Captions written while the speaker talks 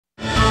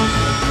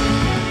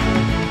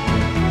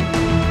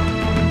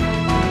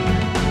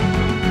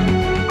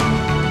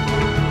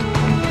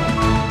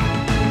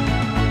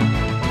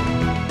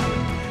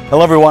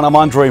Hello everyone, I'm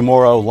André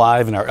Moreau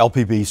live in our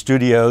LPB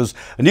studios.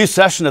 A new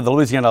session of the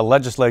Louisiana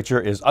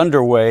Legislature is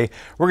underway.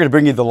 We're going to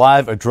bring you the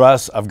live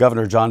address of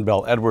Governor John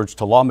Bel Edwards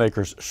to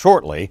lawmakers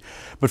shortly.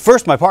 But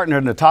first, my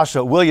partner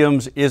Natasha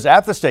Williams is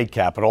at the state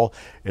capitol.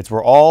 It's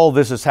where all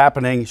this is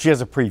happening. She has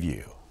a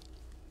preview.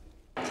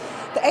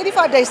 The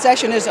 85-day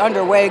session is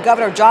underway.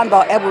 Governor John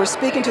Bel Edwards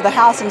speaking to the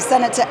House and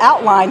Senate to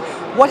outline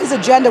what his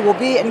agenda will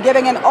be and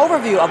giving an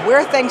overview of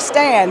where things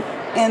stand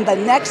in the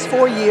next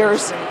 4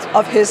 years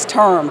of his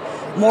term.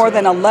 More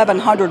than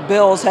 1,100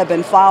 bills have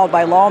been filed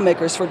by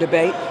lawmakers for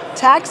debate.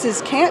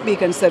 Taxes can't be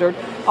considered.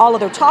 All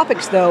other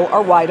topics, though,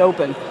 are wide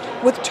open.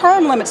 With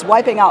term limits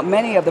wiping out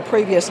many of the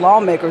previous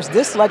lawmakers,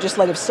 this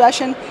legislative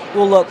session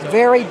will look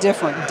very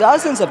different.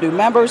 Dozens of new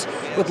members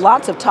with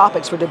lots of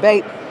topics for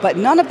debate, but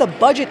none of the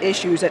budget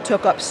issues that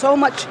took up so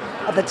much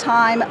of the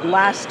time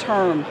last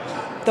term.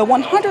 The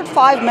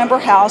 105-member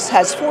House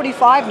has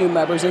 45 new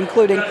members,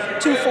 including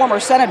 2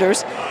 former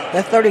senators.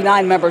 The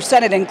 39-member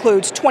Senate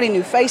includes 20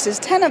 new faces,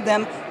 10 of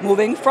them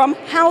moving from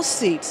House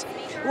seats.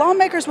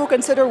 Lawmakers will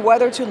consider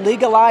whether to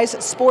legalize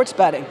sports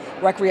betting,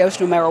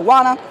 recreational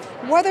marijuana,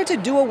 whether to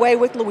do away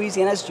with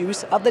Louisiana's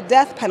use of the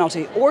death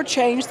penalty, or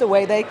change the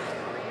way they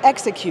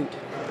execute.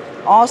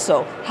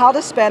 Also, how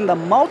to spend the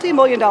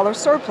multi-million-dollar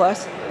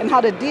surplus and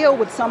how to deal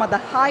with some of the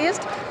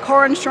highest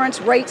car insurance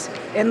rates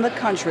in the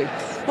country.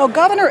 Now,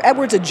 Governor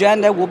Edwards'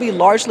 agenda will be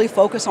largely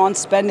focused on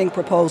spending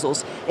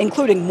proposals,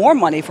 including more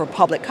money for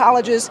public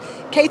colleges,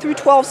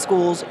 K-12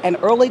 schools, and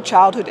early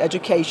childhood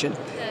education.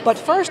 But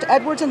first,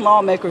 Edwards and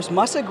lawmakers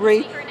must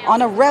agree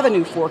on a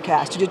revenue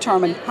forecast to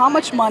determine how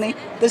much money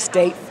the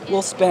state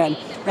will spend.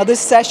 Now, this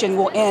session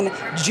will end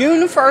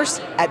June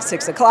 1st at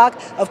 6 o'clock.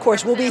 Of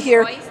course, we'll be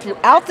here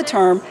throughout the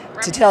term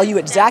to tell you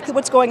exactly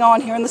what's going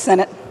on here in the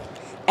Senate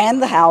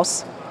and the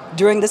House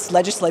during this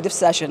legislative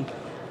session.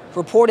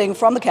 Reporting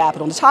from the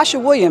Capitol, Natasha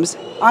Williams.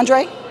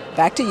 Andre,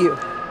 back to you.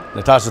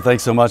 Natasha,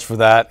 thanks so much for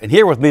that. And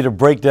here with me to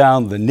break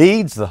down the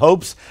needs, the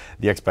hopes,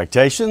 the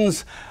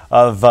expectations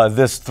of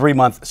this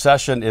 3-month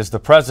session is the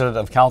president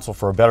of Council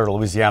for a Better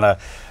Louisiana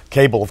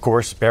Cable, of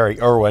course, Barry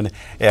Erwin.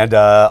 And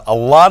a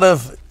lot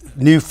of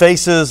new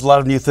faces, a lot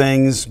of new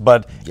things,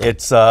 but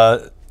it's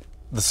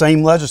the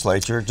same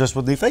legislature, just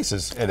with new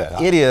faces in it.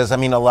 It is. I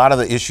mean, a lot of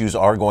the issues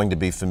are going to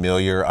be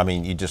familiar. I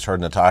mean, you just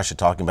heard Natasha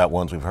talking about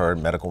ones we've heard,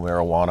 medical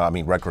marijuana, I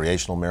mean,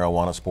 recreational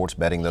marijuana, sports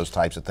betting, those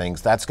types of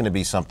things. That's going to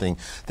be something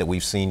that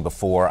we've seen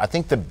before. I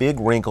think the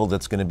big wrinkle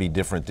that's going to be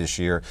different this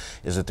year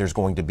is that there's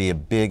going to be a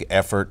big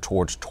effort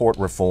towards tort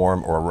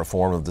reform or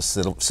reform of the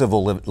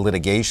civil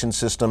litigation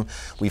system.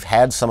 We've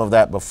had some of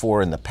that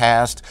before in the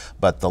past,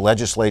 but the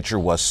legislature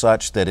was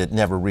such that it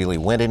never really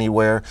went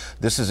anywhere.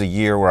 This is a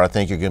year where I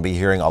think you're going to be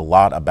hearing a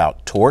lot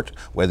about tort,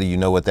 whether you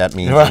know what that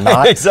means or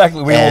not.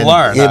 Exactly, we will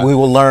learn. We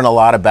will learn a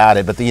lot about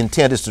it, but the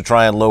intent is to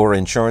try and lower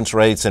insurance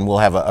rates, and we'll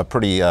have a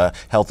pretty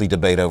healthy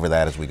debate over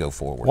that as we go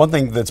forward. One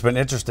thing that's been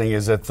interesting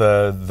is that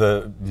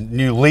the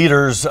new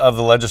leaders of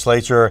the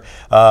legislature,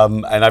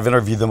 and I've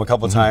interviewed them a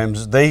couple of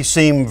times, they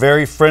seem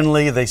very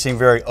friendly, they seem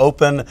very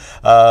open.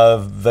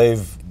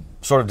 They've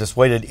sort of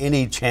dissuaded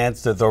any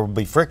chance that there will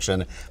be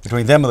friction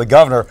between them and the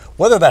governor.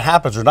 Whether that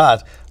happens or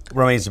not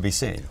remains to be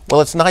seen.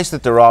 Well, it's nice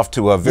that they're off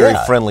to a very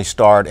friendly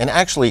start. And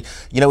actually,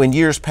 you know, in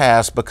years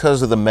past,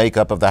 because of the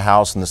makeup of the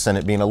House and the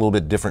Senate being a little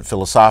bit different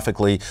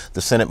philosophically,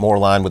 the Senate more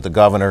aligned with the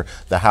governor,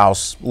 the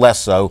House less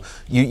so,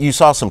 you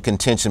saw some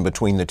contention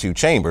between the two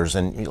chambers.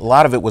 And a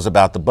lot of it was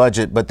about the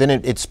budget, but then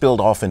it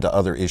spilled off into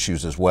other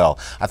issues as well.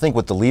 I think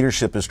what the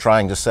leadership is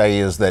trying to say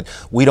is that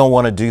we don't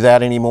want to do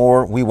that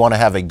anymore. We want to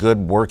have a good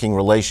working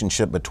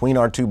relationship between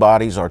our two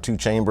bodies, our two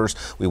chambers.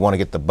 We want to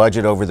get the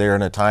budget over there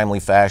in a timely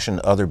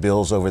fashion, other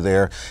bills over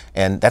there,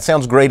 and that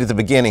sounds great at the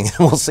beginning.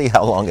 We'll see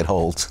how long it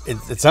holds.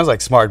 It sounds like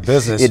smart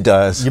business. It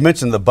does. You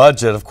mentioned the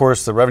budget. Of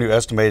course, the revenue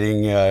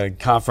estimating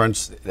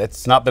conference,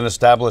 it's not been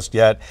established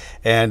yet,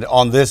 and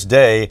on this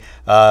day,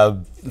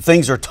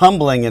 things are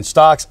tumbling in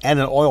stocks and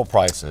in oil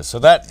prices. So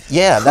that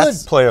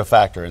could play a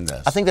factor in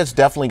this. I think that's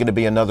definitely going to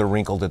be another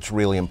wrinkle that's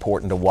really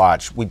important to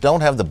watch. We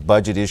don't have the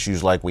budget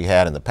issues like we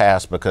had in the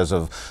past because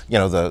of, you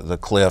know, the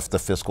cliff, the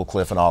fiscal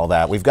cliff and all of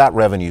that. We've got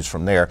revenues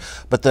from there.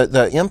 But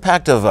the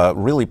impact of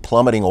really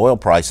plummeting oil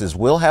prices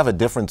will have a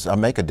difference,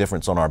 make a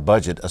difference on our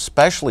budget,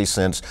 especially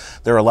since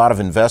there are a lot of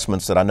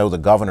investments that I know the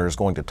governor is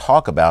going to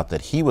talk about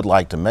that he would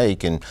like to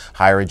make in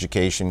higher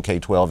education,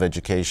 K-12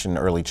 education,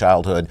 early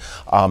childhood.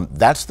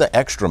 That's the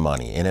extra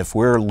money. And if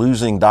we're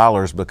losing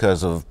dollars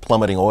because of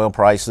plummeting oil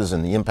prices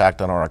and the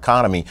impact on our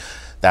economy,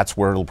 that's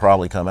where it'll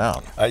probably come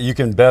out. You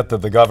can bet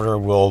that the governor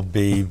will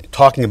be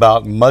talking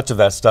about much of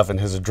that stuff in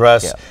his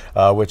address,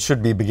 which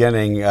should be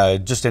beginning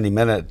just any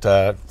minute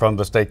from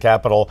the state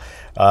capitol.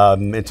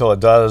 Until it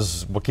does,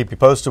 does, we'll keep you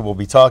posted. We'll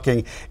be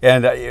talking.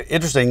 And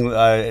interesting,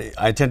 I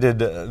attended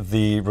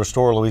the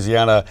Restore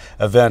Louisiana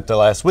event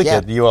last week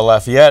at UL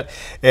Lafayette,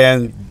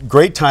 and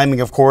great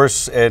timing, of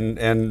course,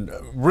 and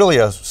really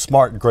a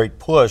smart, great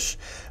push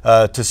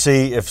to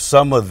see if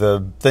some of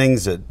the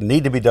things that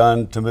need to be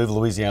done to move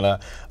Louisiana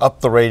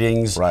up the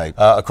ratings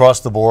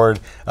across the board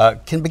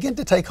can begin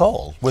to take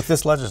hold with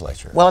this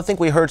legislature. Well, I think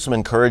we heard some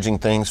encouraging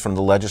things from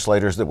the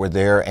legislators that were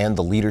there and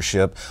the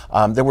leadership.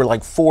 There were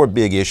like 4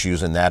 big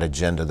issues in that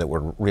agenda that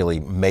were really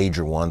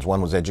major ones.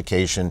 One was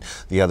education,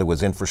 the other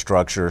was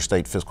infrastructure,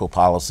 state fiscal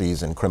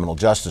policies, and criminal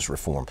justice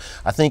reform.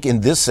 I think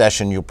in this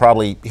session you'll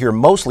probably hear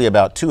mostly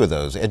about 2 of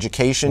those.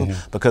 Education,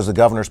 because the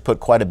governor's put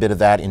quite a bit of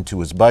that into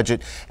his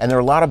budget, and there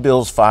are a lot of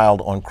bills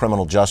filed on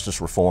criminal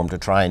justice reform to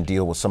try and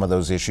deal with some of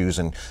those issues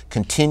and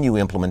continue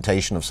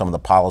implementation of some of the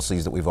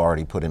policies that we've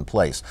already put in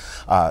place.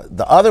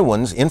 The other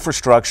ones,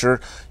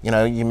 infrastructure,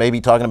 you may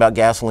be talking about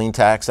gasoline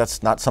tax.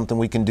 That's not something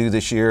we can do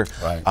this year.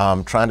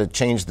 Trying to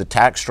change the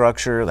tax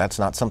structure, that's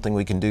not something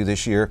we can do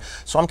this year.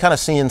 So I'm kind of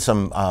seeing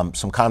some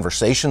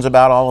conversations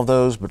about all of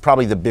those, but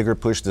probably the bigger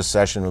push this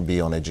session would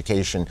be on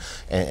education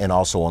and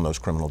also on those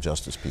criminal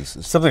justice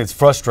pieces. Something that's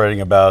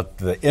frustrating about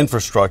the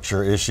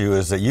infrastructure issue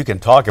is that you can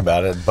talk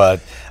about it,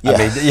 but I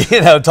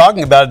mean,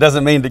 talking about it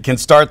doesn't mean it can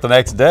start the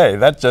next day.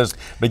 That just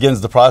begins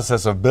the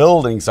process of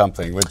building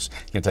something, which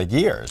can take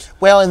years.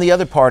 Well, and the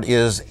other part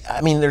is,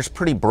 I mean, there's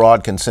pretty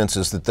broad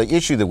consensus that the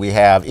issue that we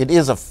have, it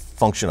is a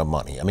function of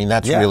money. I mean,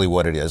 that's really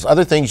what it is.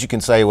 Other things you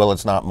can say, well,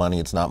 it's not money,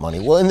 it's not money.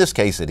 Well, in this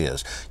case, it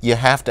is. You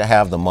have to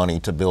have the money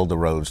to build the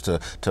roads, to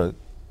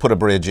put a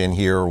bridge in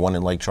here or one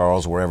in Lake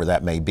Charles, wherever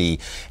that may be.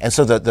 And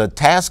so the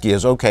task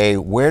is, okay,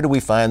 where do we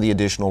find the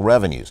additional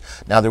revenues?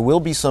 Now, there will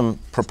be some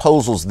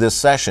proposals this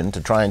session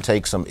to try and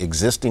take some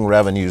existing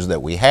revenues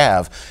that we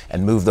have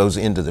and move those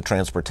into the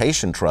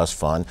Transportation Trust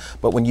Fund.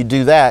 But when you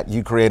do that,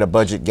 you create a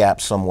budget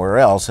gap somewhere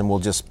else, and we'll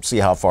just see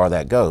how far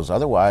that goes.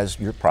 Otherwise,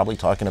 you're probably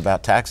talking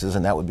about taxes,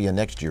 and that would be a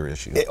next year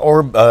issue.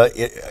 Or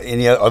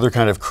any other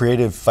kind of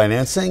creative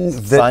financing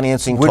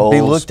that would tolls.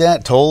 Be looked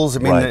at? Tolls? I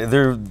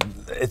mean,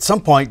 at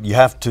some point you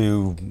have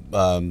to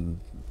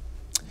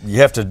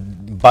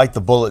bite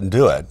the bullet and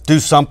do it. Do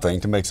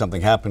something to make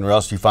something happen, or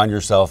else you find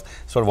yourself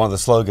sort of one of the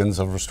slogans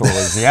of Restore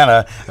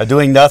Louisiana,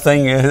 doing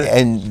nothing.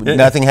 And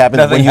nothing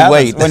happens when you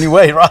wait. When you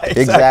wait, right.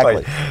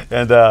 Exactly.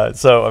 And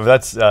so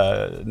that's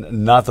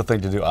not the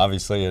thing to do,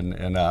 obviously.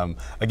 And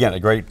again, a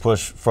great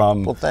push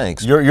from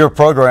your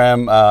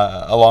program,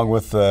 along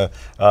with the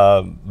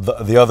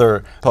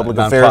other Public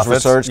Affairs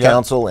Research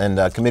Council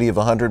and Committee of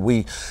 100.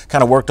 We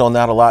kind of worked on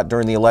that a lot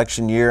during the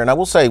election year. And I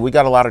will say we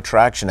got a lot of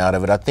traction out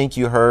of it. I think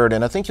you heard,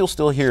 and I think you'll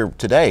still hear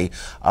today,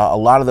 a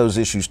lot of those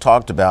issues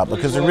talked about,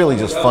 because they're really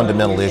just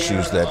fundamental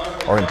issues that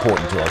are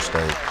important to our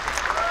state.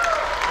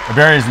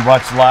 Barry, as you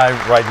watch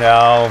live right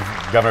now,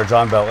 Governor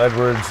John Bel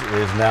Edwards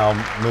is now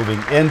moving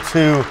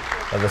into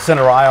the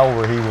center aisle,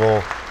 where he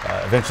will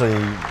eventually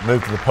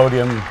move to the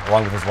podium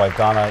along with his wife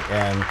Donna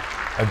and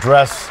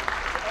address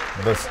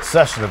the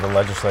session of the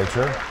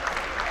legislature.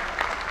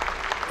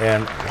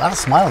 And a lot of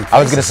smiling faces. I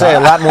was going to say, a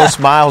lot more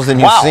smiles than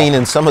you've seen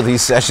in some of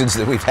these sessions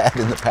that we've had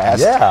in the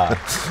past. Yeah,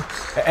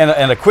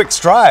 and a quick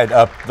stride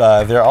up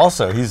there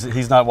also.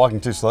 He's not walking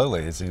too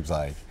slowly, it seems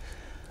like.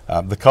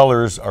 The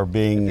colors are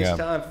being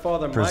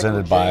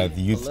presented by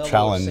the Youth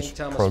Challenge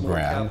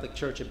program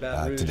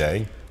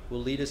today.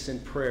 Will lead us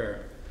in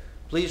prayer.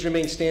 Please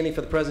remain standing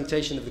for the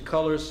presentation of the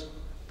colors,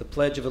 the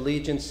Pledge of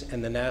Allegiance,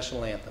 and the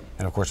National Anthem.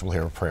 And of course, we'll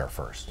hear a prayer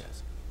first.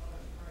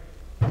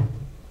 Yes.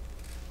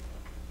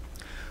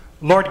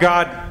 Lord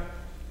God,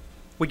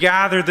 we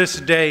gather this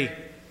day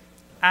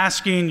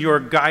asking your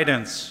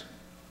guidance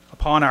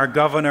upon our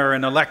governor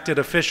and elected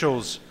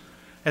officials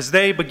as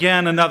they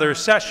begin another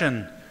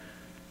session.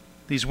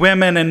 These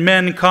women and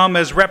men come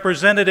as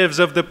representatives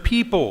of the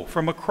people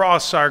from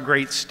across our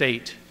great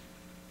state.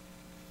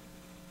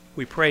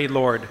 We pray,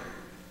 Lord,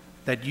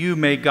 that you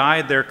may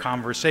guide their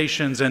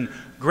conversations and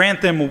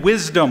grant them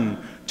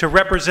wisdom to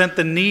represent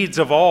the needs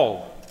of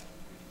all.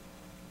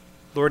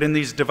 Lord, in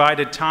these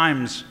divided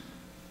times,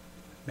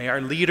 may our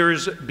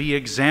leaders be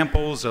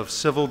examples of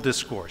civil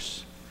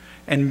discourse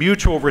and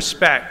mutual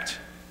respect.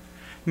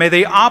 May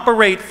they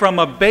operate from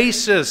a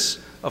basis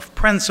of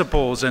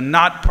principles and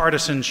not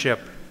partisanship,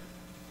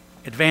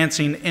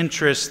 advancing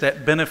interests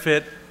that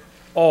benefit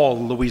all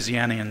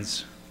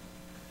Louisianians.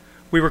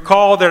 We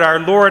recall that our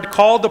Lord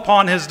called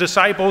upon his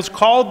disciples,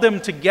 called them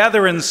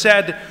together and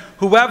said,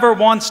 "Whoever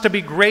wants to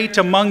be great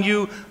among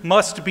you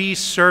must be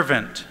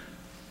servant,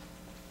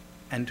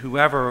 and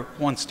whoever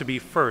wants to be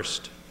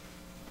first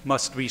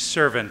must be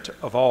servant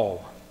of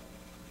all."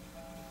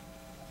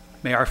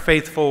 May our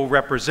faithful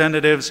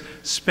representatives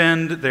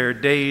spend their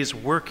days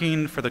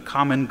working for the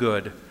common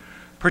good,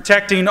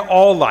 protecting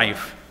all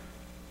life,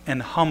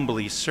 and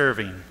humbly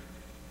serving.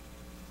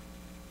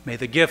 May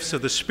the gifts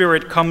of the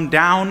Spirit come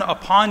down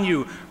upon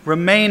you,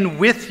 remain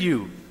with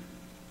you,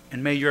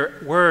 and may your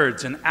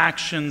words and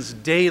actions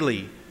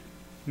daily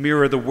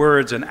mirror the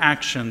words and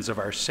actions of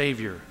our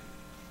Savior.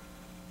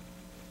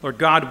 Lord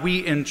God,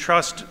 we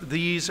entrust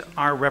these,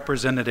 our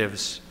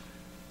representatives,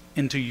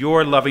 into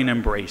your loving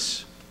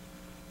embrace.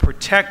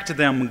 Protect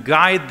them,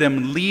 guide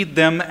them, lead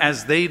them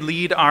as they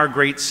lead our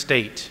great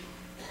state.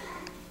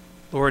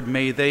 Lord,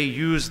 may they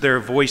use their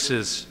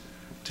voices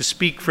to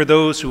speak for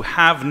those who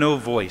have no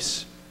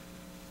voice.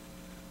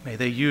 May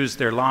they use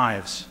their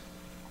lives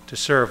to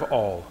serve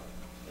all.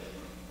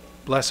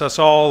 Bless us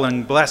all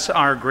and bless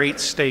our great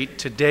state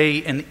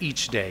today and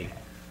each day.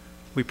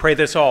 We pray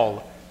this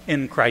all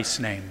in Christ's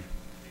name.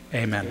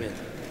 Amen. Amen.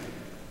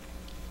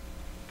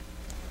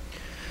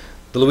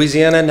 The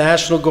Louisiana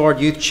National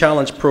Guard Youth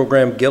Challenge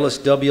Program Gillis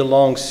W.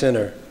 Long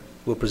Center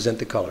will present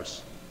the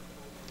colors.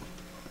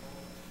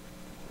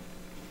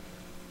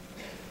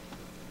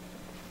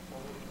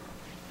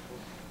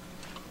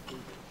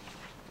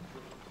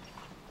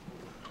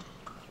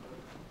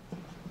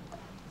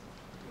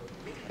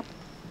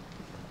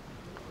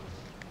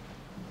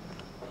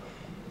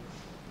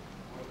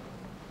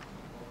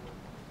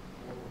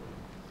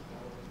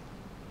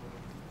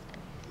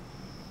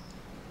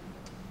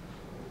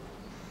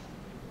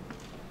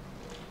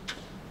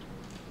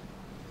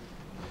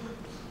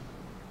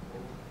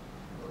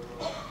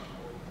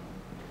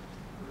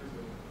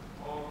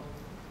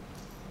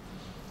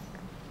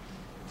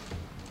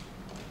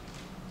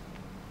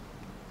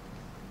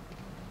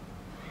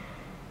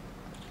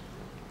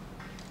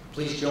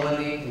 Please join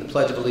me in the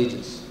Pledge of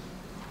Allegiance.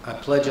 I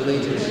pledge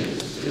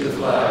allegiance to the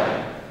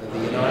flag of the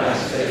United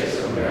States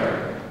of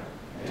America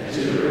and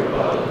to the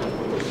republic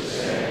for which it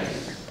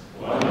stands,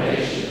 one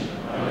nation,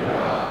 under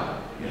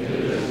God,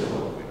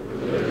 indivisible,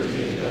 with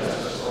liberty and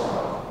justice for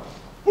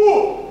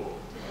all.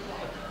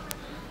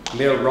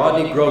 Mayor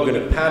Rodney Grogan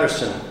of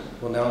Patterson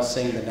will now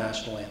sing the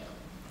national anthem.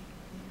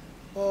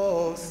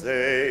 Oh,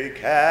 say,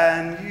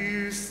 can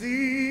you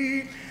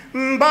see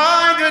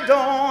by the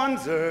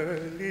dawn's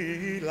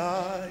early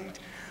light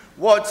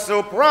what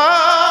so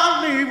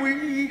proudly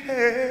we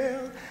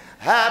hailed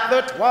at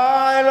the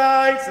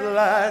twilight's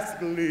last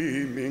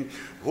gleaming,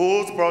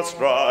 whose broad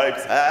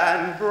stripes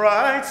and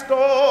bright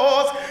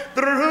stars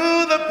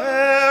through the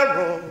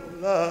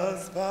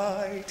perilous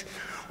fight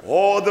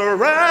o'er the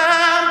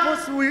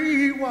ramparts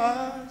we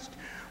watched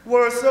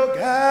were so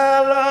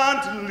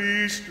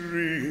gallantly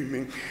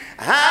streaming,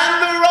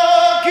 and the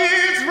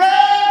rockets'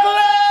 red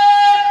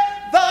glare,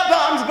 the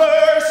bombs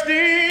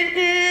bursting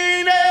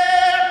in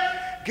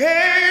air,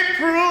 gave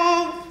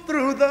proof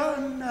through the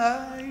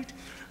night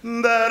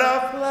that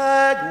our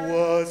flag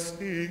was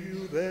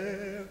still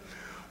there.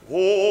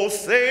 Oh,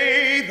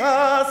 say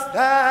thus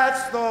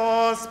that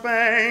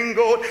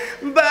star-spangled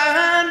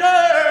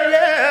banner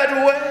yet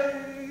wave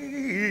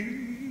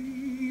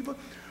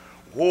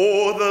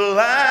o'er the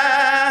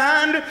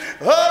land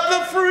of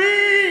the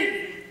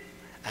free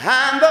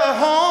and the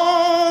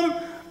home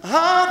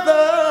of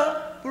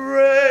the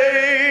brave.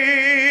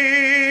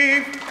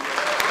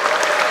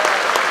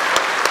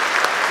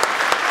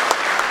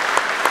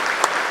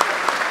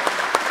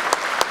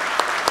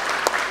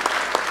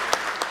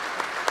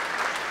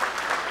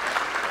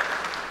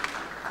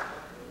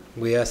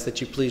 We ask that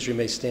you please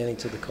remain standing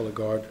till the color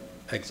guard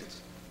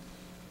exits.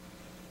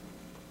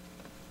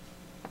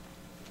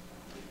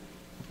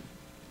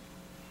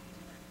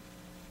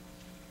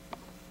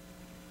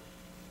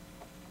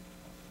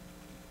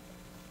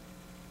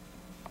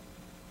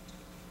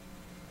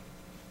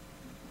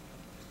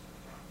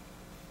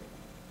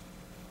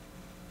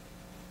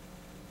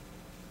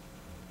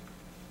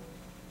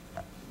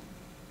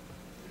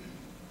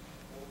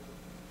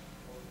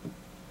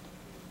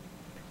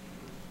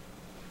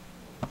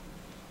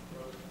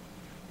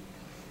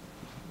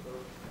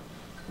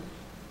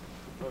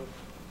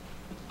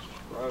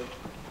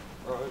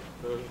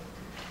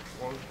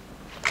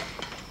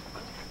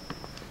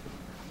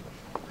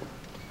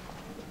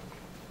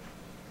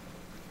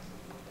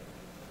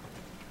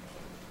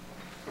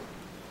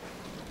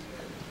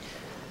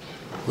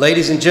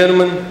 Ladies and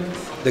gentlemen,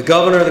 the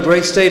Governor of the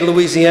great state of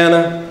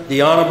Louisiana, the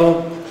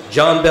Honorable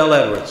John Bel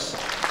Edwards.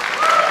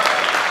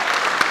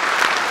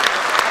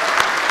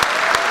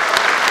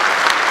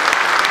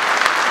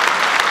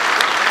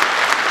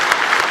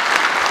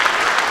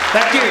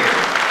 Thank you.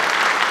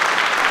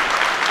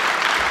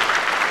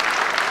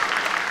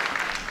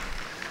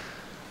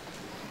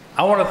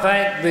 I want to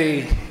thank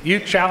the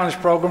Youth Challenge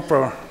Program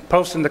for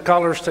posting the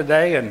colors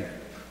today, and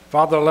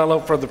Father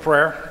Lello for the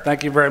prayer.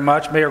 Thank you very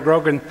much. Mayor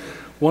Grogan,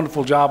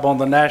 wonderful job on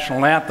the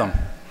national anthem.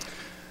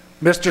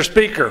 Mr.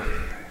 Speaker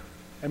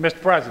and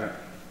Mr. President,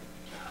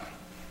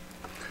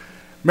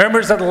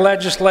 members of the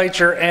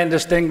legislature and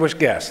distinguished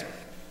guests,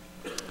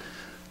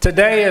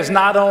 today is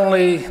not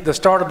only the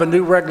start of a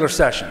new regular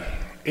session,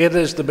 it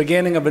is the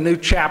beginning of a new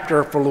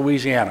chapter for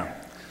Louisiana.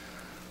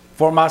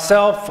 For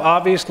myself,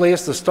 obviously,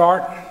 it's the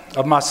start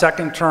of my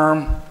second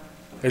term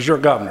as your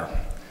governor,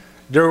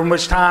 during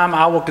which time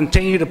I will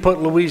continue to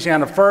put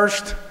Louisiana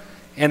first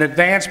and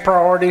advance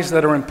priorities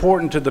that are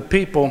important to the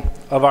people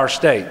of our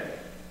state.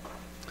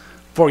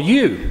 For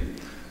you,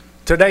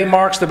 today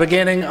marks the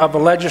beginning of a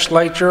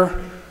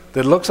legislature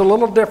that looks a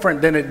little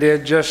different than it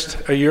did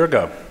just a year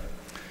ago.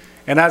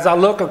 And as I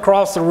look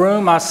across the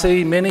room, I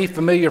see many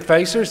familiar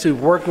faces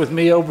who've worked with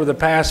me over the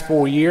past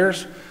 4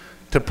 years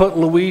to put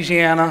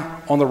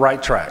Louisiana on the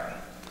right track.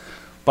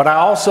 But I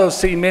also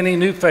see many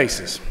new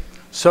faces.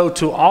 So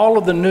to all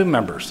of the new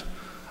members,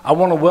 I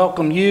want to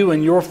welcome you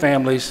and your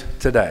families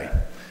today.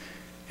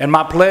 And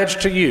my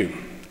pledge to you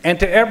and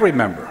to every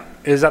member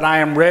is that I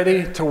am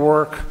ready to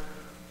work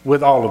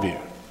with all of you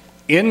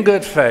in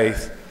good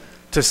faith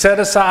to set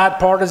aside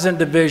partisan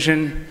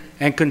division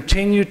and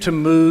continue to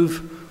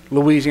move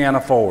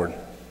Louisiana forward.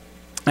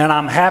 And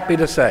I'm happy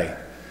to say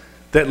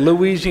that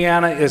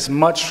Louisiana is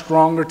much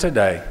stronger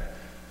today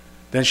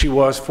than she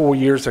was 4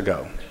 years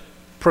ago,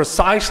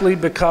 precisely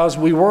because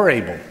we were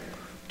able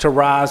to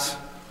rise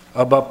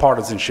above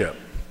partisanship.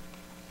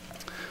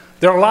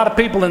 There are a lot of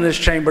people in this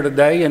chamber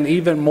today and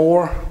even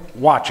more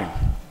watching.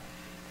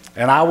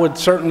 And I would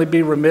certainly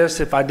be remiss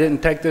if I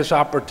didn't take this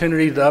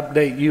opportunity to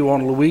update you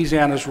on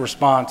Louisiana's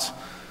response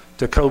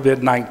to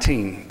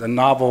COVID-19, the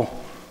novel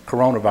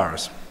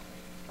coronavirus.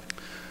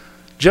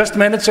 Just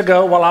minutes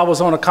ago, while I was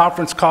on a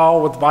conference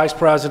call with Vice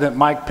President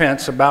Mike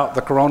Pence about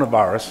the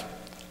coronavirus,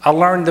 I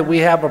learned that we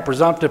have a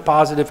presumptive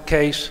positive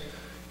case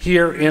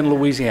here in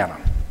Louisiana,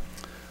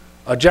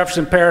 a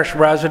Jefferson Parish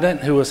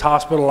resident who is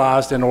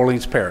hospitalized in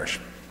Orleans Parish.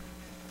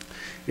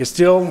 It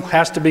still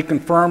has to be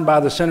confirmed by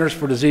the Centers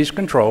for Disease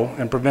Control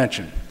and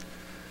Prevention.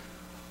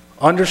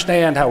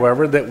 Understand,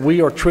 however, that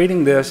we are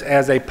treating this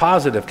as a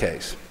positive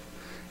case,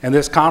 and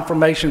this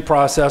confirmation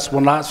process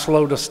will not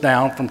slow us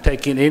down from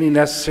taking any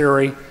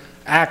necessary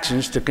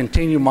actions to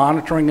continue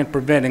monitoring and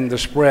preventing the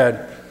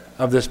spread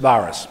of this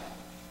virus.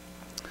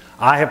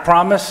 I have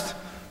promised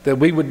that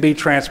we would be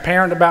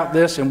transparent about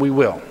this, and we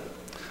will.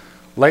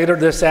 Later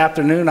this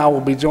afternoon, I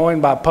will be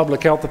joined by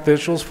public health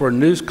officials for a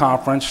news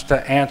conference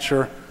to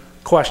answer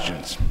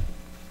questions.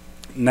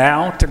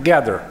 Now,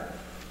 together,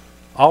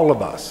 all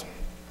of us,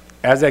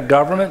 as a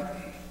government,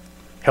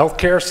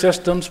 healthcare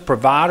systems,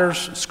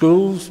 providers,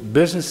 schools,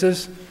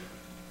 businesses,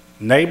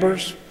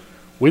 neighbors,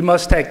 we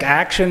must take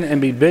action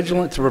and be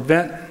vigilant to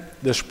prevent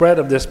the spread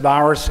of this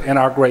virus in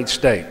our great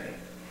state.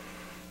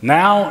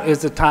 Now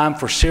is the time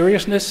for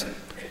seriousness.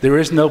 There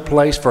is no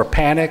place for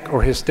panic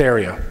or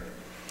hysteria.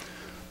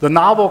 The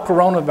novel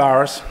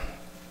coronavirus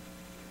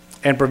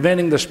and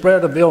preventing the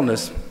spread of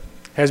illness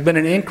has been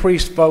an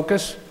increased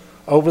focus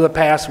over the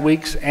past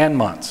weeks and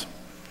months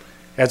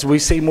as we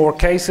see more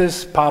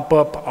cases pop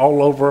up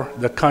all over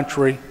the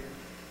country.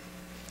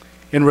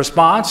 In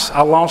response,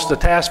 I launched a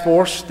task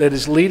force that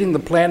is leading the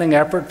planning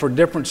effort for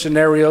different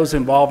scenarios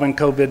involving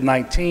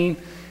COVID-19,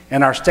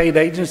 and our state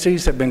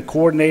agencies have been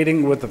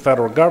coordinating with the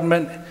federal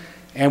government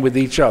and with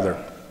each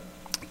other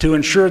to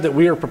ensure that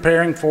we are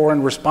preparing for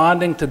and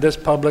responding to this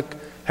public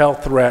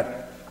health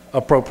threat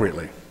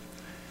appropriately.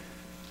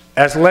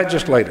 As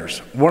legislators,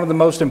 one of the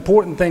most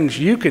important things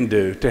you can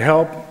do to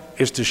help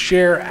is to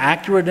share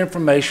accurate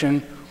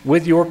information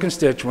with your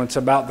constituents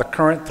about the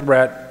current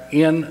threat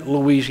in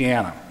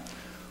Louisiana,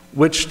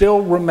 which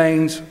still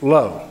remains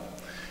low,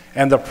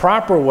 and the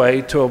proper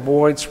way to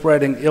avoid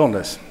spreading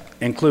illness,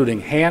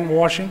 including hand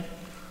washing,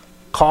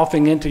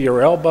 coughing into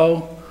your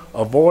elbow,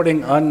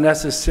 avoiding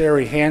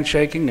unnecessary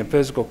handshaking and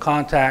physical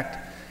contact,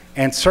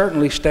 and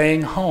certainly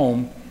staying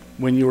home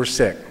when you are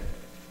sick.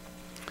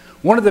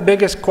 One of the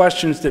biggest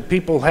questions that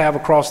people have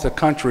across the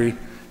country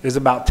is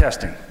about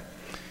testing.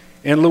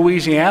 In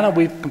Louisiana,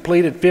 we've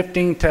completed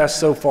 15 tests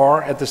so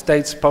far at the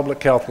state's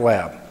public health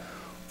lab.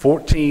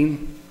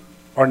 14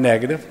 are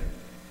negative,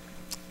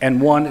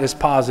 and 1 is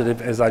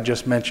positive, as I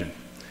just mentioned.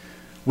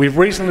 We've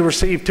recently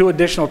received 2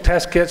 additional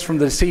test kits from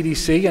the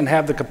CDC and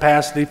have the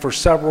capacity for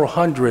several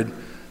hundred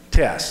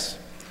tests.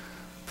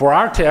 For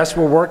our tests,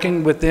 we're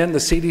working within the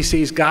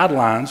CDC's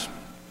guidelines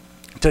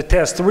to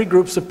test 3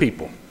 groups of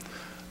people: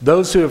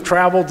 those who have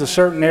traveled to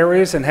certain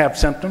areas and have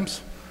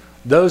symptoms,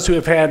 those who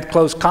have had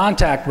close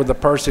contact with a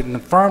person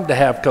confirmed to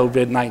have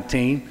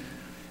COVID-19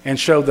 and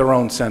show their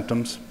own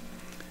symptoms,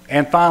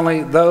 and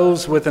finally,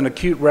 those with an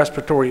acute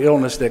respiratory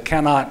illness that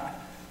cannot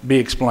be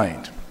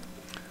explained.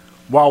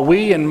 While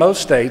we in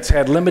most states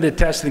had limited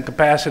testing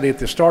capacity at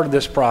the start of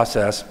this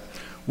process,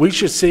 we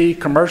should see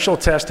commercial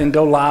testing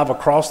go live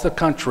across the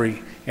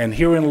country and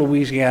here in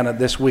Louisiana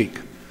this week.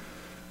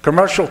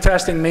 Commercial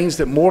testing means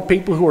that more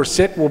people who are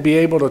sick will be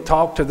able to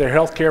talk to their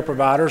healthcare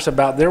providers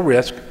about their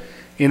risk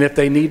and if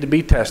they need to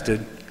be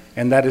tested,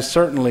 and that is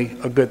certainly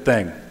a good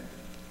thing.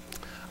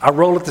 Our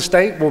role at the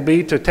state will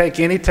be to take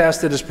any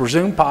test that is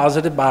presumed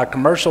positive by a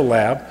commercial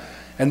lab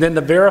and then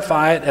to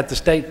verify it at the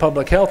state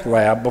public health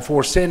lab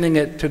before sending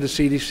it to the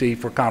CDC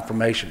for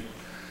confirmation.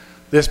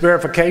 This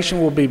verification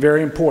will be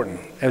very important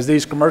as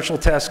these commercial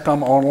tests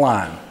come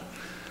online.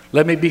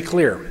 Let me be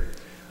clear.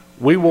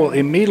 We will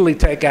immediately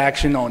take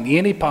action on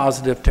any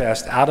positive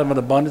test out of an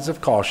abundance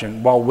of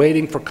caution while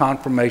waiting for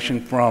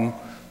confirmation from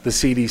the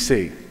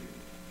CDC.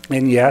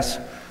 And yes,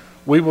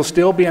 we will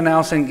still be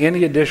announcing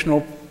any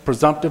additional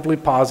presumptively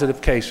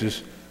positive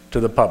cases to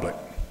the public.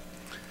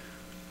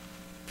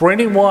 For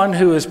anyone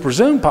who is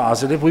presumed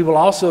positive, we will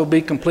also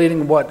be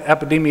completing what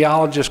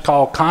epidemiologists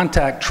call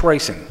contact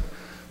tracing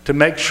to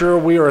make sure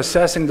we are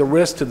assessing the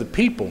risk to the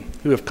people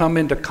who have come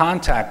into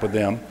contact with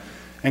them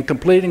and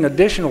completing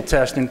additional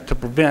testing to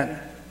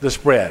prevent the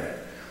spread.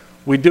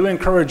 We do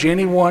encourage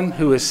anyone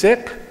who is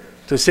sick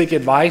to seek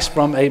advice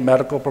from a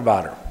medical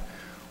provider.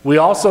 We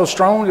also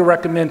strongly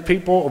recommend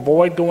people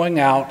avoid going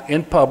out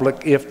in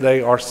public if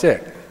they are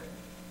sick.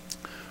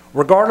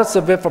 Regardless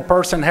of if a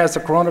person has the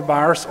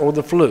coronavirus or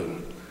the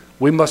flu,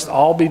 we must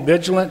all be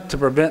vigilant to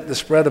prevent the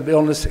spread of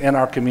illness in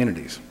our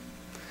communities.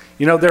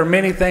 You know, there are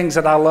many things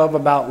that I love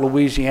about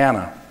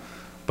Louisiana,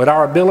 but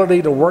our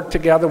ability to work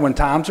together when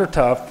times are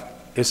tough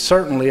is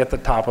certainly at the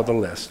top of the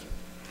list.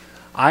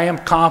 I am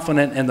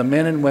confident in the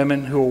men and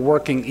women who are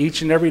working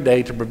each and every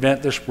day to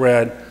prevent the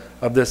spread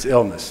of this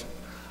illness.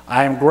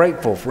 I am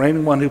grateful for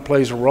anyone who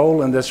plays a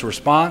role in this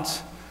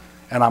response,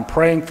 and I'm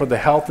praying for the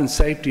health and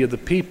safety of the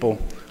people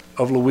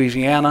of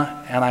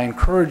Louisiana, and I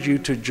encourage you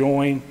to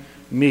join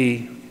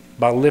me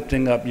by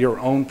lifting up your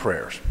own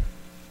prayers.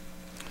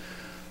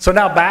 So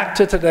now back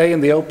to today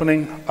and the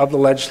opening of the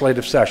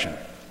legislative session.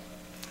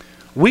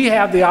 We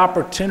have the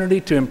opportunity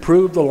to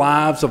improve the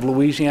lives of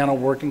Louisiana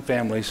working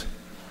families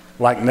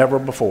like never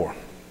before.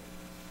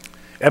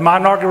 At my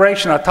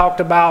inauguration, I talked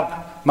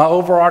about my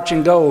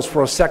overarching goals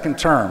for a second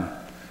term.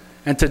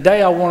 And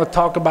today I want to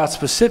talk about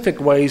specific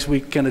ways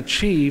we can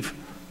achieve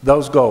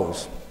those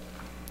goals.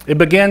 It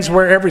begins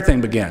where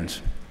everything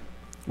begins,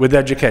 with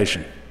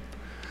education.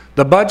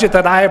 The budget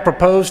that I have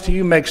proposed to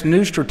you makes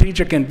new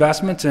strategic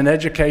investments in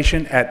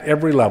education at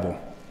every level.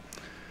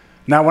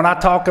 Now, when I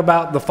talk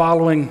about the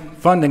following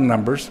funding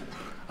numbers,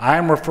 I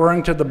am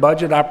referring to the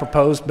budget I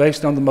proposed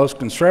based on the most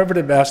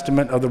conservative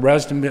estimate of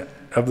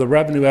the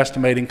Revenue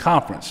Estimating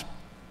Conference.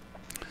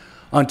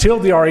 Until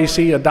the REC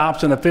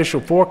adopts an official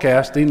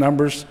forecast, these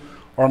numbers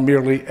are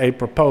merely a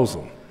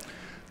proposal.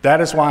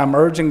 That is why I'm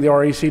urging the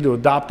REC to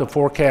adopt a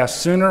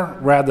forecast sooner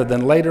rather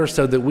than later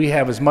so that we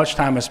have as much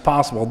time as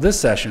possible this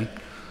session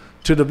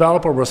to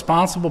develop a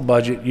responsible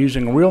budget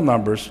using real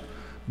numbers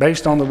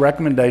based on the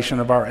recommendation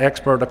of our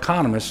expert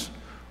economists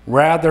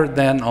rather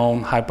than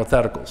on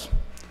hypotheticals.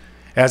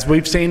 As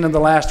we've seen in the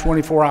last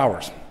 24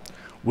 hours,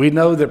 we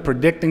know that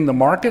predicting the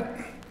market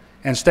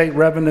and state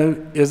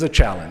revenue is a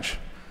challenge.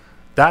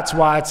 That's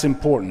why it's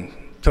important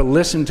to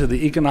listen to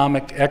the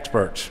economic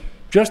experts,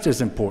 just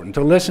as important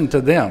to listen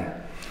to them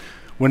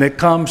when it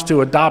comes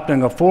to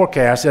adopting a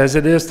forecast as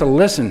it is to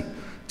listen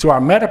to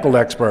our medical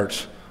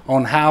experts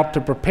on how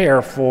to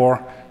prepare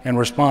for and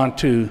respond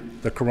to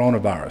the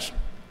coronavirus.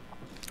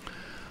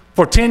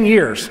 For 10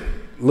 years,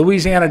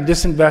 Louisiana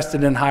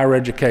disinvested in higher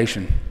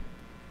education.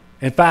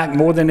 In fact,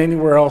 more than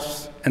anywhere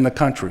else in the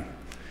country.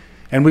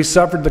 And we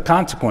suffered the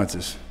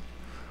consequences.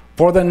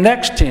 For the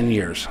next 10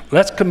 years,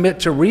 let's commit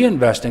to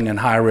reinvesting in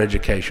higher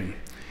education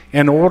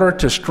in order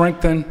to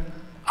strengthen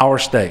our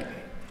state.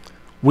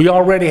 We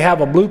already have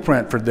a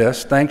blueprint for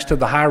this thanks to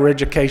the Higher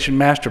Education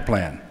Master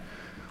Plan,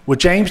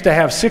 which aims to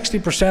have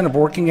 60% of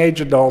working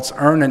age adults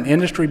earn an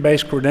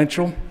industry-based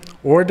credential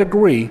or a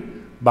degree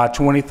by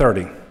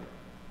 2030.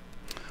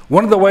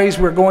 One of the ways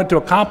we're going to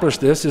accomplish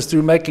this is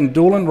through making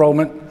dual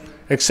enrollment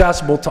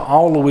accessible to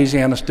all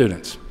Louisiana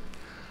students.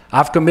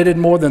 I've committed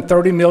more than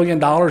 $30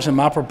 million in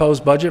my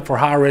proposed budget for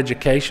higher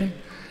education,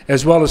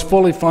 as well as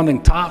fully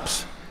funding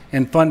TOPS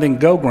and funding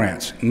GO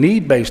grants,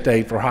 need-based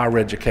aid for higher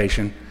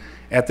education,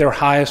 at their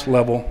highest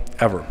level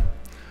ever.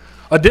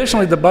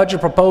 Additionally, the budget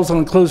proposal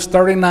includes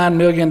 $39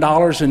 million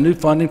in new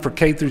funding for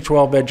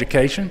K-12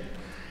 education,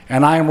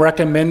 and I am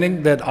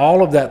recommending that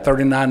all of that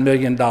 $39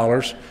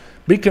 million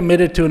be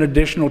committed to an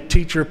additional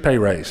teacher pay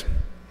raise.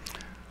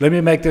 Let me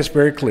make this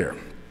very clear.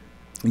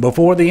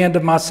 Before the end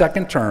of my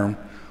second term,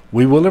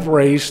 we will have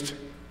raised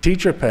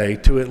teacher pay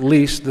to at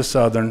least the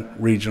Southern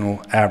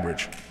regional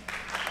average.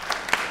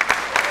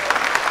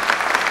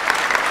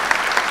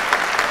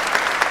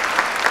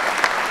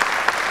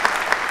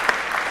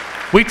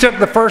 We took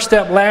the first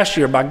step last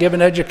year by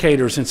giving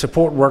educators and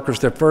support workers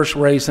their first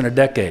raise in a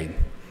decade,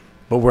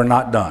 but we're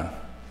not done.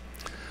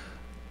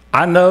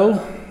 I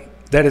know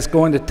that it's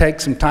going to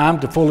take some time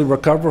to fully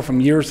recover from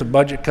years of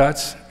budget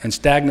cuts and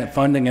stagnant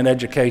funding in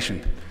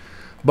education,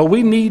 but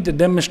we need to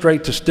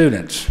demonstrate to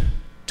students,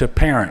 to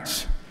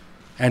parents,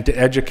 and to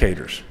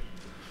educators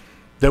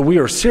that we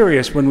are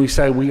serious when we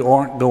say we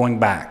aren't going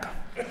back.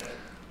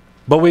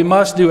 But we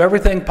must do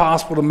everything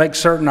possible to make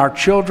certain our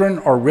children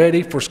are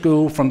ready for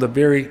school from the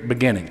very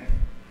beginning.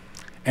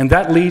 And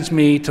that leads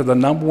me to the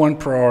 #1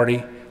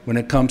 priority when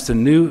it comes to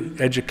new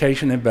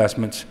education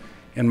investments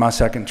in my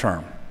second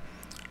term: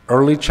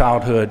 early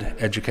childhood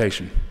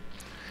education.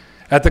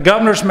 At the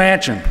Governor's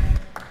Mansion,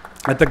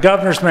 I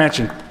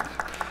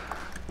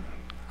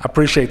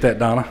appreciate that,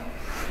 Donna.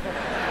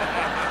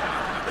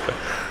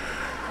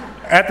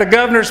 At the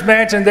Governor's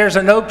Mansion, there's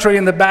an oak tree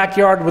in the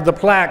backyard with the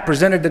plaque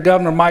presented to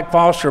Governor Mike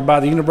Foster by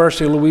the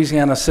University of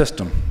Louisiana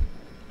system.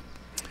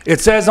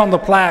 It says on the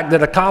plaque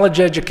that a college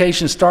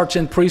education starts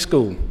in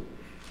preschool,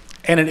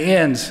 and it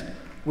ends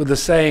with the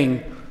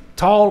saying,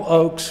 "Tall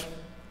oaks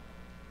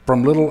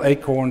from little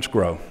acorns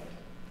grow."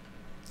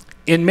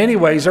 In many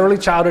ways, early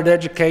childhood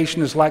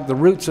education is like the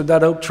roots of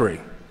that oak tree.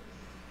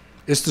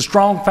 It's the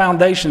strong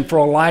foundation for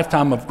a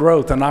lifetime of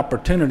growth and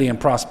opportunity and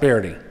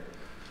prosperity.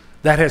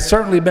 That has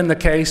certainly been the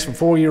case for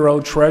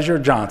 4-year-old Treasure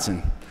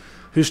Johnson,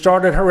 who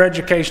started her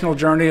educational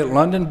journey at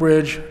London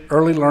Bridge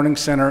Early Learning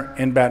Center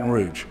in Baton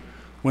Rouge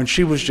when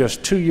she was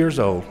just 2 years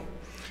old.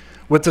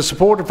 With the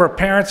support of her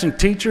parents and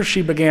teachers,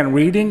 she began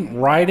reading,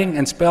 writing,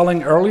 and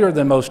spelling earlier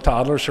than most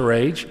toddlers her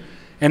age,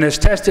 and is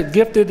tested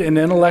gifted in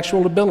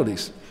intellectual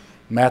abilities,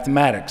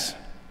 mathematics,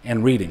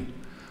 and reading.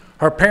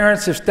 Her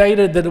parents have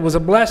stated that it was a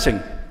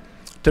blessing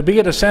to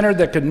be at a center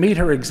that could meet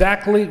her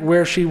exactly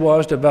where she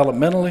was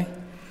developmentally,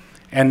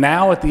 and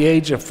now at the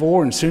age of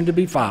 4 and soon to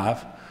be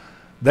 5,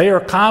 they are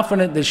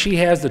confident that she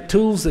has the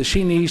tools that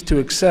she needs to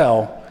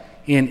excel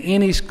in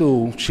any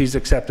school she's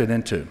accepted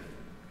into.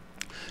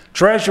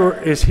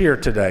 Treasure is here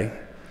today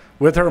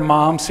with her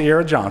mom,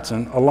 Sierra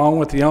Johnson, along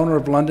with the owner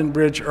of London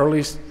Bridge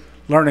Early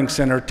Learning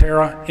Center,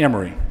 Tara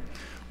Emery.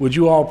 Would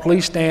you all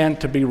please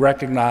stand to be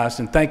recognized,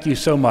 and thank you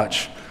so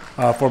much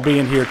for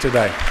being here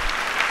today.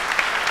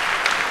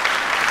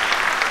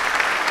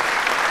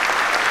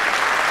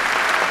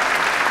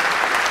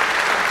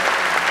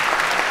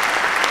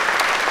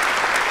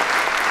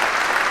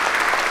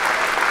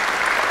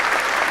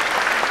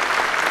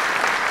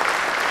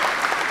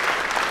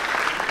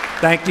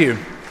 Thank you.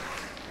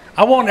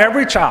 I want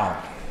every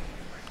child,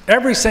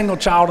 every single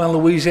child in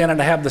Louisiana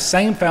to have the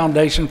same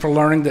foundation for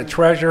learning that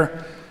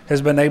Treasure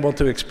has been able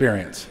to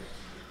experience.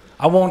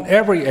 I want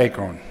every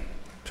acorn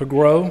to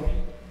grow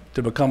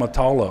to become a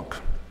tall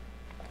oak.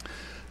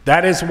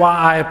 That is why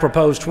I have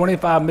proposed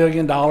 $25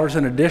 million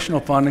in additional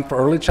funding for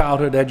early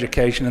childhood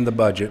education in the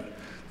budget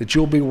that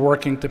you'll be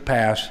working to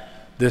pass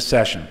this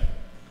session.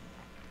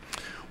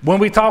 When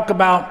we talk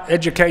about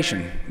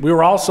education, we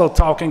were also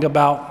talking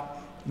about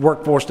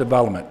workforce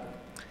development.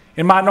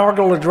 In my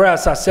inaugural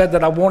address, I said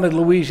that I wanted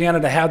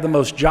Louisiana to have the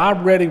most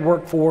job-ready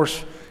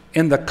workforce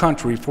in the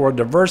country for a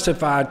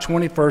diversified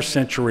 21st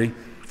century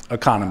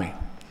economy.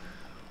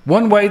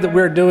 One way that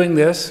we're doing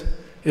this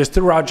is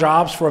through our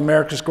Jobs for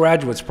America's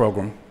Graduates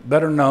program,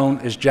 better known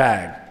as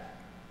JAG.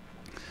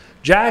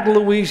 JAG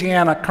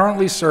Louisiana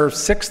currently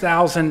serves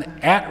 6,000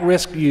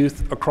 at-risk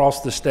youth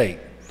across the state.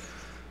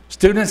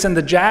 Students in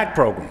the JAG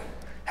program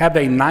have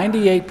a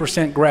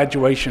 98%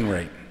 graduation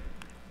rate.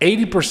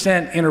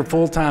 80% enter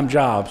full-time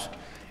jobs,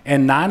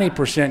 and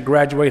 90%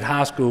 graduate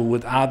high school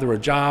with either a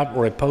job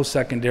or a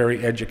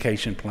post-secondary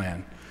education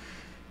plan.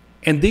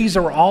 And these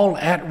are all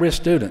at-risk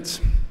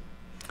students.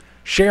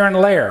 Sharon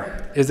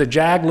Lair is a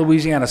JAG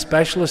Louisiana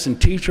specialist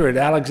and teacher at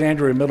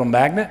Alexandria Middle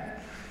Magnet.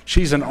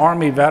 She's an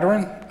Army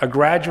veteran, a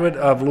graduate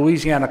of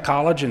Louisiana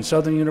College and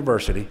Southern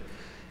University,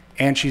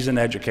 and she's an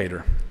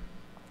educator,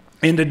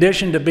 in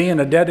addition to being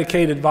a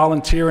dedicated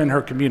volunteer in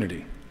her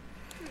community.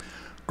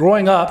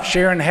 Growing up,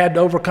 Sharon had to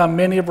overcome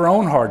many of her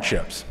own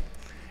hardships.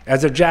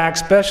 As a JAG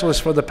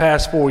specialist for the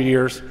past 4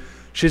 years,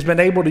 she's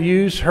been able to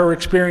use her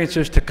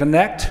experiences to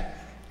connect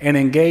and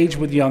engage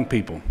with young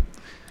people.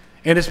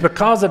 And it's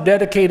because of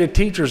dedicated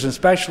teachers and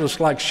specialists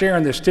like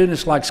Sharon that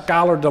students like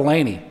Skylar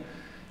Delaney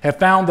have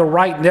found the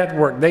right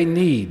network they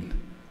need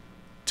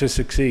to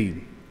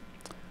succeed.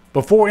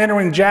 Before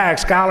entering JAG,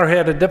 Skylar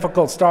had a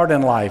difficult start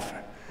in life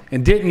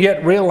and didn't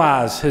yet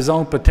realize his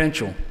own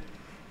potential.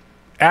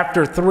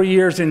 After 3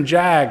 years in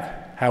JAG,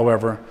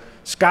 however,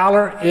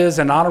 Skylar is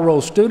an honor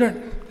roll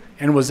student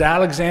and was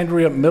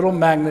Alexandria Middle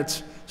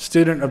Magnet's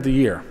Student of the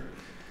Year.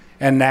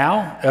 And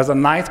now, as a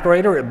 9th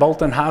grader at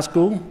Bolton High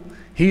School,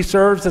 he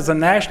serves as a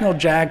national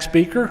JAG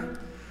speaker,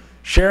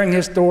 sharing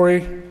his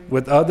story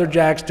with other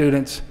JAG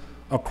students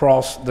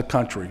across the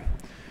country.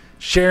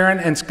 Sharon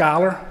and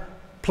Skylar,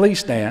 please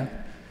stand,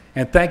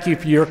 and thank you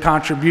for your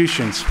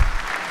contributions.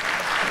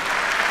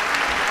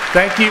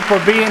 Thank you for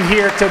being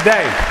here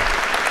today.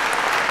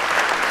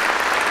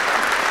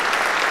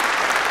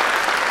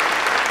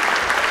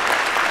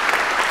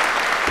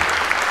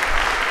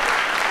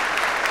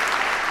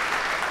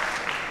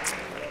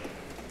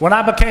 When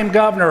I became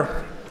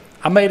governor,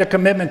 I made a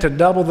commitment to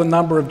double the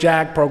number of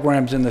JAG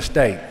programs in the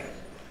state.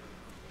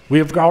 We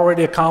have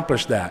already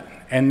accomplished that,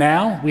 and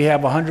now we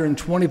have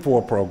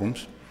 124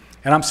 programs,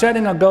 and I'm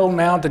setting a goal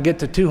now to get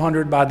to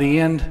 200 by the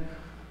end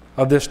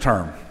of this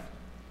term.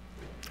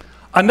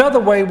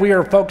 Another way we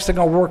are focusing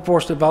on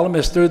workforce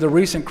development is through the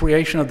recent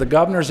creation of the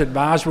Governor's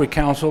Advisory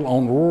Council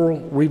on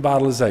Rural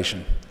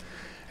Revitalization.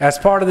 As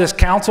part of this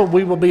council,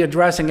 we will be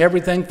addressing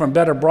everything from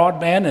better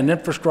broadband and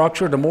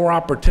infrastructure to more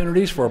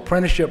opportunities for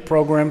apprenticeship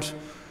programs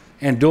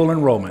and dual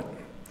enrollment.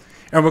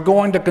 And we're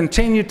going to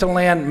continue to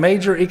land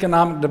major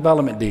economic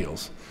development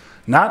deals,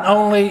 not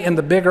only in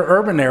the bigger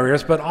urban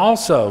areas, but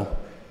also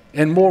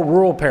in more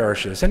rural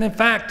parishes. And in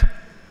fact,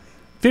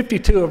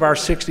 52 of our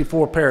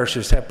 64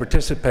 parishes have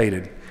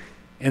participated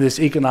in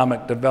this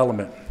economic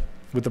development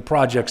with the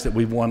projects that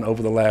we've won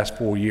over the last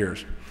 4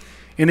 years.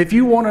 And if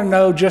you want to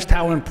know just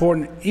how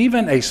important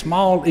even a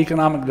small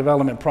economic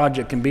development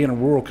project can be in a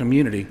rural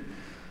community,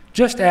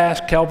 just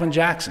ask Kelvin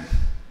Jackson.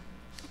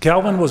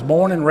 Kelvin was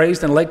born and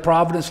raised in Lake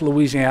Providence,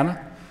 Louisiana,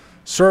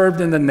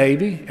 served in the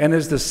Navy, and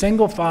is the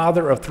single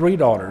father of 3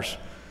 daughters,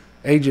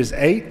 ages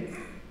 8,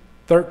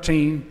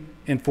 13,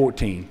 and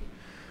 14.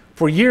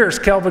 For years,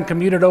 Kelvin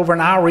commuted over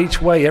an hour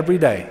each way every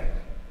day.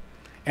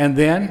 And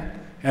then,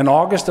 in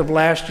August of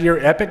last year,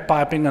 Epic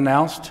Piping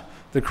announced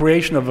the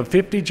creation of a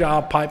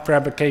 50-job pipe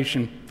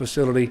fabrication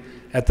facility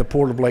at the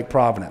Port of Lake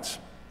Providence.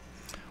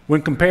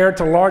 When compared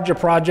to larger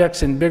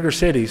projects in bigger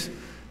cities,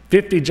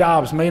 50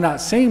 jobs may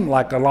not seem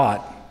like a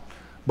lot,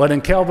 but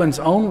in Kelvin's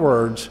own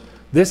words,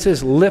 this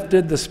has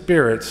lifted the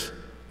spirits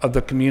of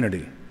the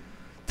community.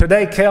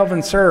 Today,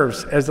 Kelvin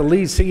serves as the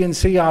lead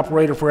CNC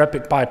operator for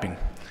Epic Piping.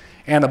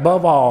 And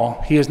above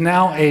all, he is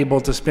now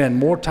able to spend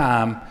more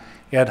time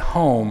at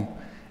home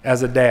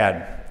as a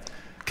dad.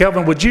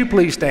 Kelvin, would you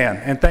please stand?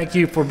 And thank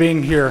you for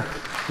being here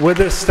with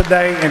us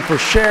today and for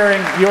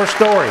sharing your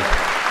story.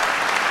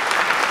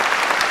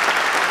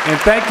 And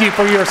thank you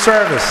for your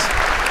service.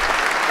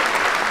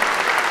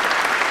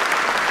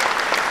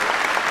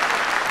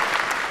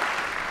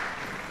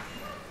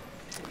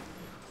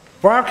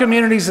 For our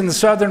communities in the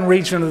southern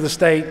region of the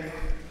state,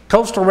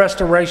 coastal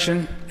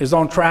restoration is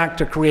on track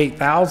to create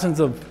thousands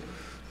of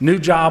new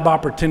job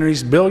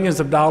opportunities, billions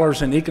of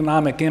dollars in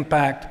economic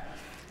impact,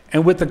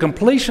 and with the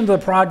completion of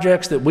the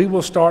projects that we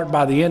will start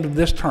by the end of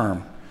this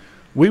term,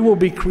 we will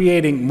be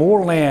creating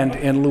more land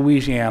in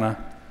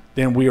Louisiana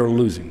than we are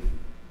losing.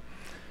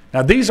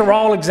 Now, these are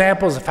all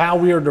examples of how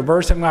we are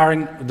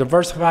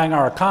diversifying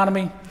our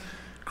economy,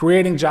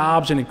 creating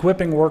jobs, and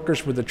equipping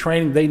workers with the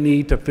training they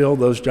need to fill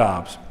those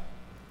jobs.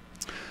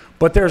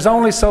 But there's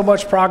only so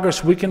much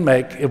progress we can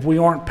make if we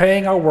aren't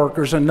paying our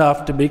workers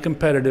enough to be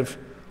competitive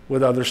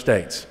with other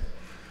states.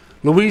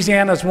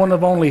 Louisiana is one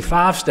of only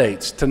 5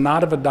 states to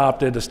not have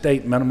adopted a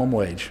state minimum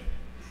wage.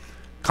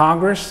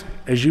 Congress,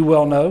 as you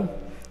well know,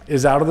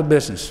 is out of the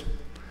business.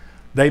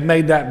 They've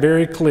made that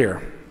very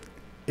clear.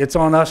 It's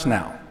on us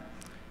now.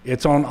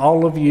 It's on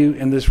all of you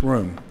in this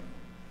room.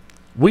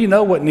 We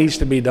know what needs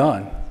to be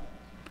done,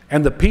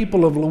 and the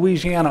people of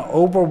Louisiana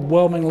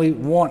overwhelmingly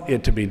want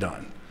it to be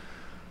done.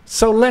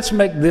 So let's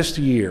make this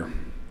the year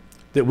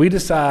that we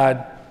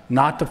decide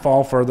not to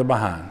fall further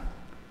behind.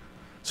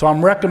 So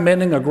I'm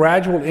recommending a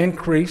gradual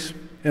increase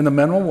in the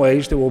minimum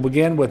wage that will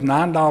begin with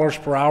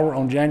 $9 per hour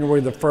on January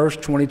the 1st,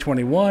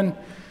 2021,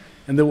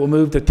 and that will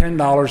move to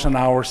 $10 an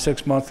hour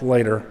 6 months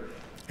later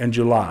in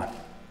July.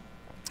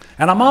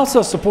 And I'm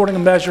also supporting a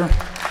measure,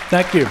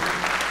 thank you.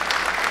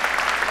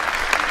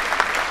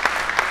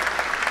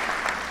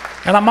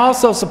 And I'm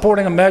also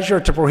supporting a measure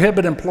to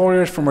prohibit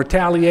employers from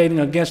retaliating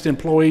against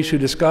employees who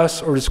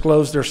discuss or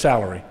disclose their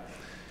salary,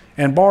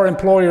 and bar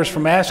employers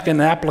from asking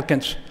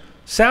applicants'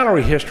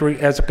 salary history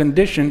as a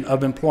condition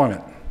of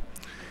employment.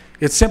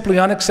 It's simply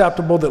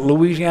unacceptable that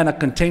Louisiana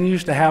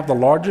continues to have the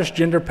largest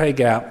gender pay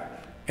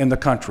gap in the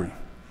country.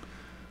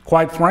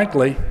 Quite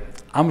frankly,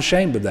 I'm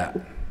ashamed of that.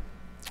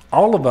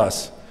 All of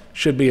us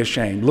should be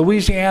ashamed.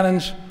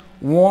 Louisianans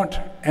want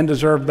and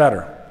deserve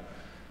better.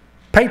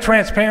 Pay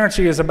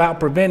transparency is about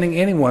preventing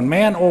anyone,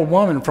 man or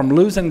woman, from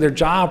losing their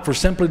job for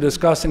simply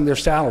discussing their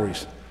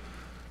salaries.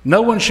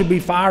 No one should be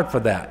fired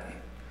for that.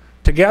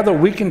 Together,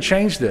 we can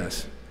change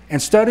this.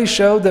 And studies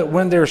show that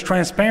when there's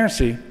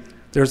transparency,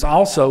 there's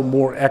also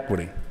more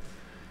equity.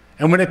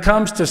 And when it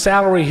comes to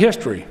salary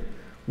history,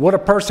 what a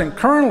person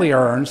currently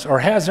earns or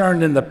has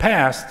earned in the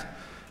past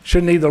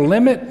should neither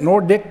limit nor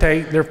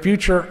dictate their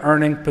future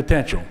earning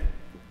potential.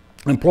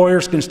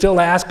 Employers can still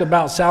ask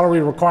about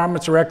salary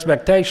requirements or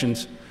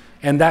expectations,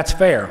 and that's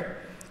fair.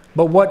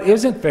 But what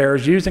isn't fair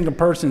is using a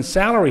person's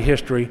salary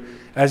history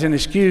as an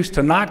excuse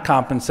to not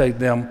compensate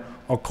them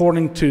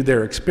according to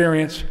their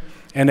experience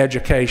and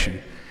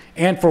education.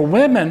 And for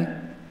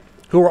women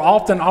who are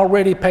often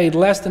already paid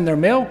less than their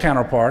male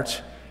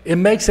counterparts, it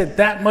makes it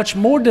that much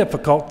more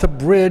difficult to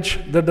bridge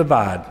the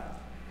divide.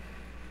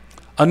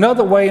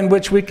 Another way in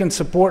which we can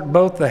support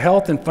both the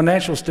health and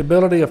financial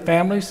stability of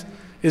families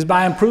is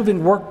by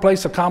improving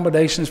workplace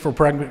accommodations for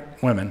pregnant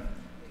women.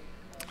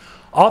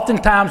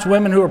 Oftentimes,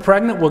 women who are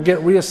pregnant will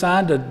get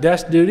reassigned to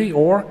desk duty,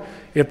 or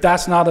if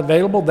that's not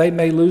available, they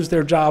may lose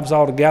their jobs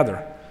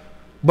altogether.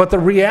 But the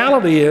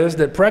reality is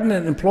that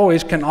pregnant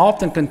employees can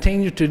often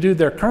continue to do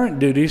their current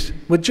duties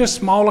with just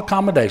small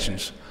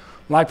accommodations,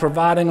 like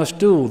providing a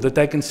stool that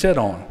they can sit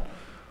on,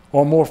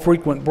 or more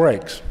frequent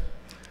breaks.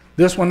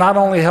 This will not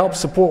only help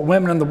support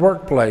women in the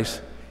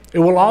workplace, it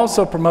will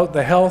also promote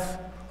the health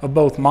of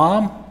both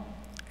mom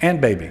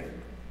and baby.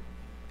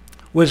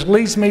 Which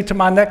leads me to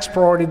my next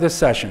priority this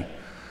session,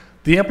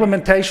 the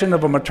implementation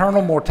of a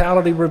maternal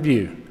mortality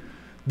review.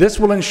 This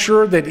will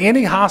ensure that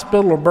any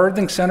hospital or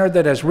birthing center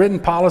that has written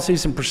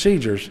policies and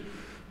procedures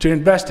to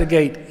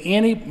investigate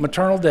any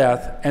maternal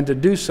death and to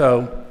do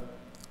so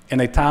in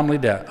a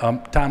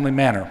timely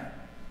manner.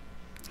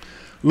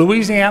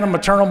 Louisiana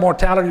maternal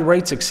mortality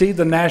rates exceed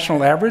the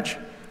national average,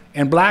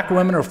 and black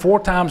women are 4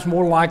 times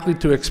more likely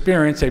to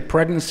experience a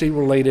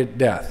pregnancy-related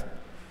death.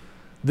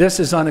 This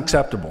is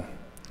unacceptable,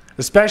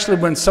 especially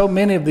when so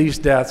many of these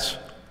deaths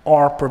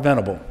are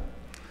preventable.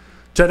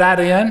 To that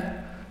end,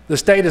 the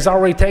state has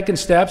already taken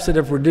steps that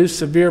have reduced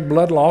severe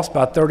blood loss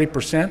by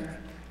 30%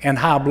 and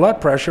high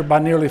blood pressure by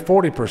nearly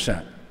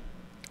 40%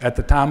 at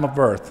the time of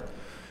birth.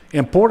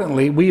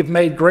 Importantly, we have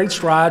made great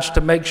strides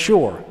to make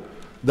sure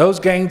those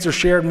gains are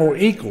shared more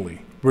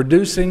equally,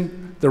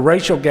 reducing the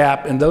racial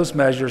gap in those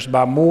measures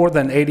by more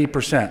than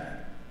 80%.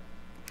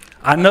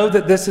 I know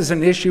that this is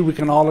an issue we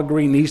can all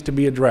agree needs to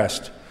be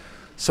addressed,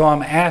 so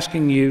I'm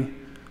asking you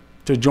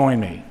to join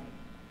me.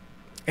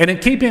 And in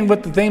keeping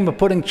with the theme of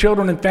putting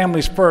children and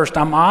families first,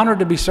 I'm honored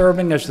to be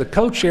serving as the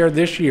co-chair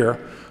this year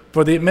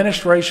for the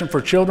Administration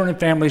for Children and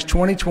Families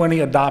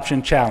 2020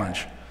 Adoption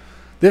Challenge.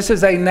 This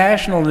is a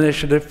national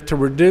initiative to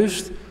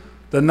reduce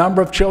the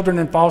number of children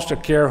in foster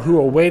care who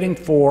are waiting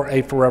for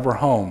a forever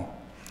home.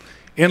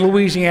 In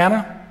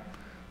Louisiana,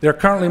 there are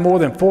currently more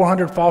than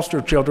 400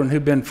 foster children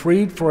who've been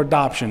freed for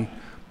adoption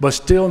but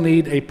still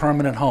need a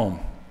permanent home.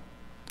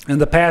 In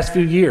the past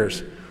few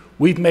years,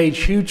 we've made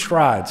huge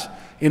strides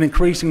in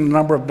increasing the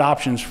number of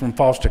adoptions from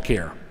foster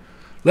care.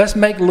 Let's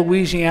make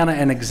Louisiana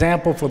an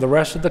example for the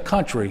rest of the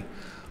country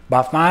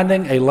by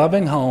finding a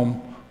loving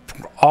home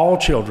for all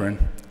children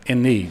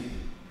in need.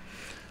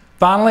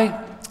 Finally,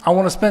 I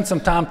want to spend some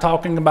time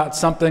talking about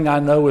something I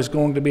know is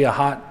going to be a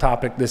hot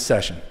topic this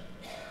session: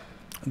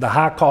 the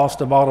high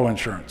cost of auto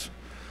insurance.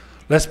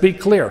 Let's be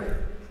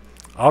clear,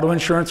 auto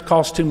insurance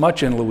costs too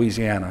much in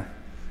Louisiana,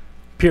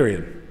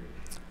 period.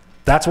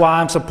 That's why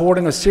I'm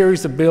supporting a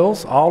series of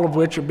bills, all of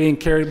which are being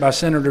carried by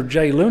Senator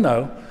Jay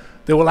Luno,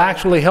 that will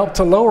actually help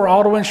to lower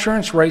auto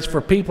insurance rates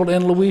for people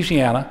in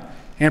Louisiana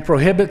and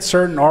prohibit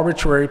certain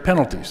arbitrary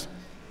penalties.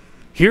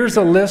 Here's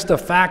a list of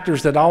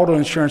factors that auto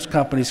insurance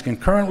companies can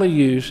currently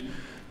use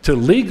to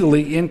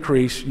legally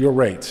increase your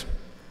rates: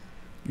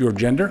 your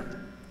gender,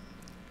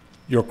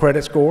 your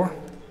credit score,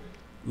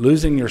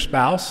 losing your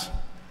spouse,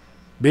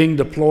 being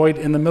deployed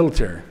in the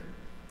military.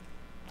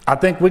 I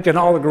think we can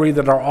all agree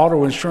that our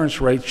auto insurance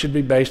rates should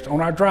be based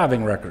on our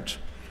driving records,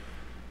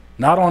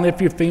 not on if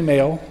you're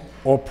female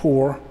or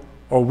poor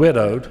or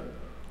widowed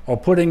or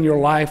putting your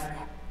life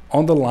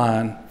on the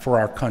line for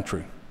our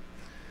country.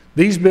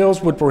 These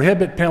bills would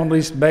prohibit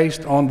penalties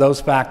based on those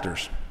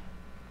factors.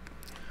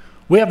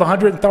 We have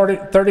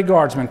 130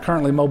 guardsmen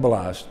currently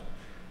mobilized,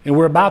 and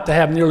we're about to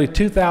have nearly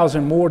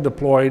 2,000 more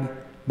deployed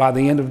by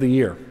the end of the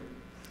year.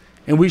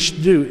 And we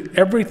should do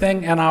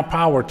everything in our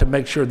power to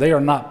make sure they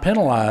are not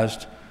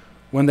penalized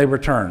when they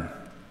return.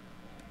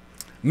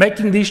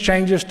 Making these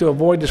changes to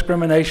avoid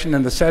discrimination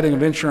in the setting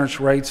of insurance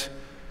rates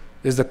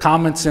is the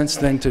common sense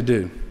thing to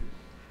do.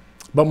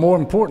 But more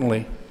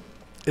importantly,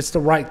 it's the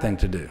right thing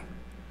to do.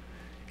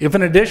 If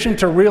in addition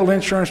to real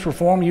insurance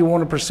reform you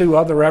want to pursue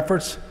other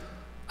efforts,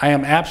 I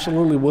am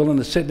absolutely willing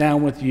to sit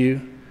down with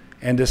you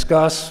and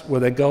discuss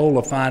with a goal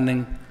of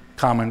finding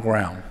common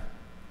ground.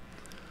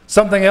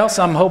 Something else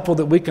I'm hopeful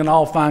that we can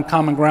all find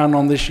common ground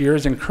on this year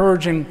is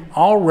encouraging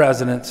all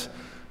residents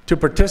to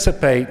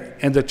participate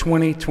in the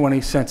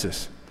 2020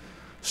 census.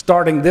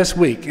 Starting this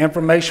week,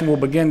 information will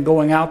begin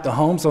going out to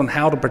homes on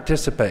how to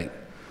participate.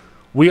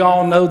 We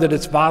all know that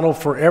it's vital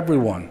for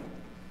everyone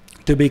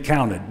to be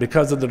counted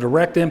because of the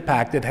direct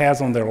impact it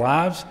has on their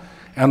lives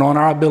and on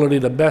our ability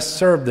to best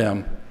serve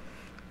them.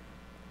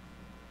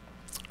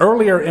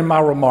 Earlier in my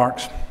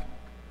remarks,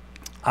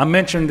 I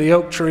mentioned the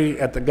oak tree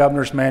at the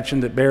governor's mansion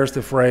that bears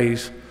the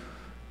phrase,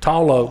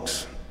 "Tall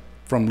oaks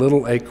from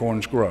little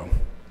acorns grow."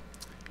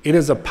 It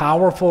is a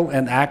powerful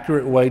and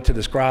accurate way to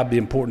describe the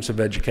importance of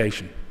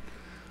education.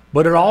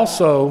 But it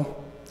also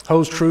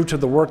holds true to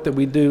the work that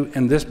we do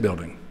in this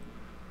building.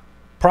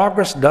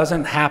 Progress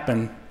doesn't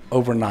happen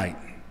overnight.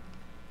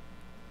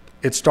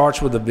 It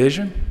starts with a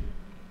vision,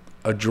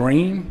 a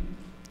dream,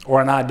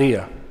 or an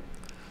idea.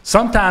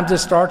 Sometimes it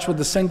starts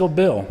with a single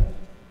bill.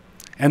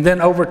 And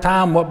then over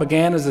time, what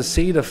began as a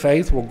seed of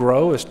faith will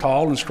grow as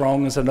tall and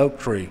strong as an oak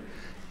tree,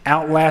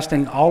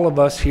 outlasting all of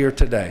us here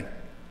today.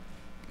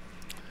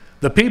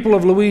 The people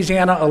of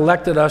Louisiana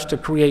elected us to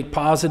create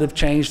positive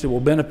change that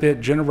will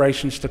benefit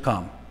generations to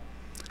come.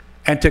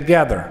 And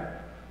together,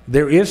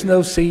 there is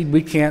no seed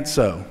we can't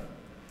sow,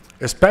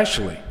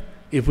 especially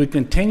if we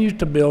continue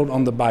to build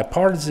on the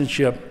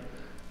bipartisanship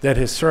that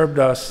has served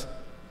us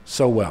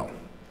so well.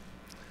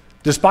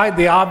 Despite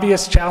the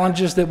obvious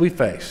challenges that we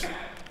face,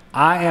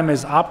 I am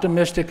as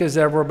optimistic as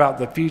ever about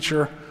the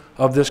future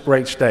of this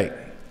great state.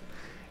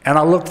 And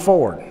I look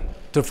forward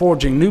to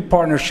forging new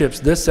partnerships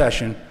this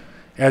session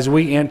as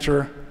we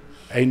enter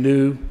a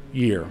new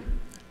year,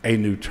 a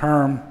new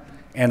term,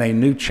 and a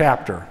new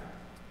chapter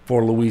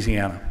for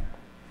Louisiana.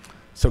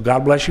 So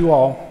God bless you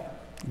all.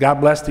 God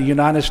bless the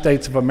United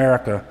States of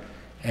America,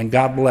 and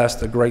God bless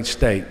the great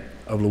state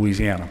of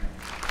Louisiana.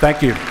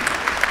 Thank you.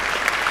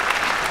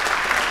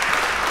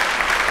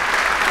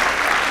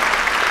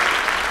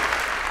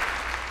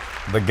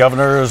 The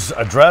governor's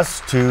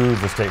address to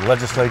the state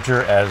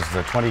legislature as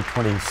the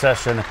 2020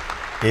 session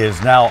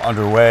is now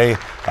underway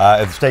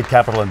at the state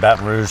capitol in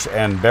Baton Rouge.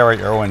 And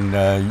Barry Erwin,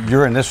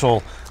 your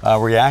initial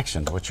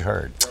reaction to what you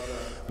heard?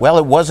 Well,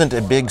 it wasn't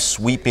a big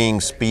sweeping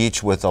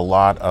speech with a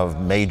lot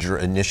of major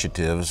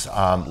initiatives.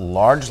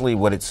 Largely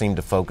what it seemed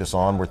to focus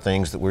on were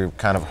things that we've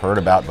kind of heard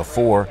about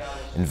before,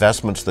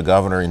 investments the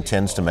governor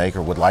intends to make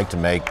or would like to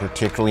make,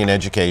 particularly in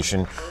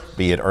education,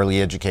 be it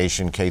early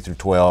education, K through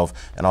 12,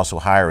 and also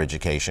higher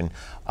education.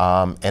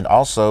 And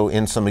also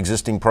in some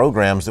existing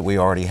programs that we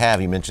already have.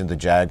 He mentioned the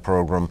JAG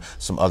program,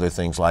 some other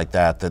things like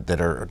that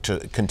are to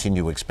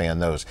continue to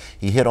expand those.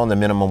 He hit on the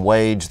minimum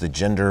wage, the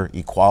gender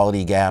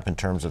equality gap in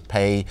terms of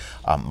pay,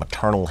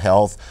 maternal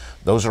health.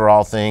 Those are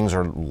all things,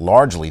 or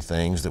largely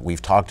things, that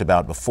we've talked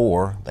about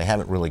before. They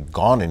haven't really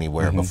gone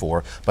anywhere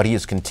before, but he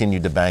has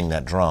continued to bang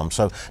that drum.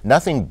 So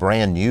nothing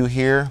brand new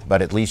here,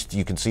 but at least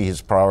you can see his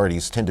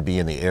priorities tend to be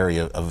in the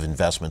area of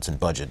investments and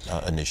budget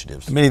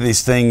initiatives. Many of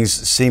these things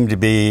seem to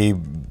be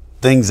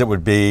things that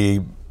would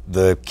be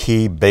the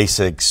key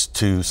basics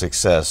to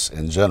success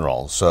in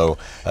general. So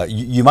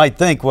you might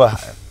think, well,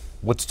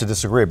 what's to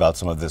disagree about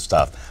some of this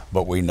stuff?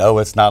 But we know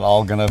it's not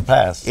all going to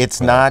pass. It's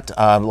not,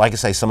 like I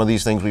say, some of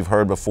these things we've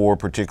heard before,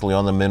 particularly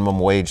on the minimum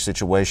wage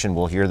situation.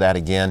 We'll hear that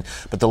again.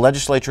 But the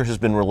legislature has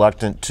been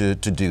reluctant to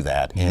do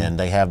that, and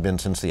they have been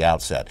since the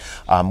outset.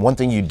 One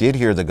thing you did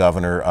hear the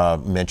governor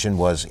mention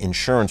was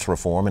insurance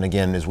reform. And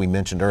again, as we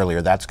mentioned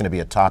earlier, that's going to be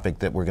a topic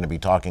that we're going to be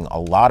talking a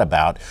lot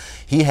about.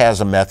 He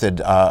has a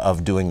method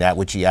of doing that,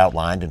 which he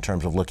outlined in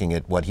terms of looking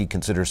at what he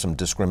considers some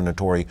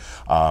discriminatory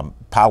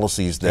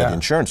policies that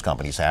insurance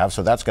companies have.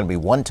 So that's going to be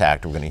one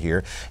tact we're going to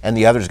hear. And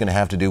the other is going to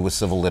have to do with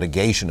civil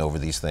litigation over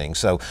these things.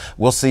 So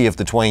we'll see if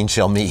the twain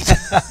shall meet.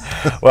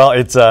 Well,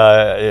 it's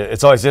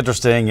always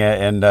interesting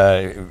and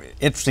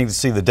interesting to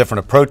see the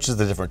different approaches,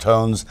 the different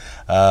tones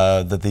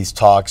that these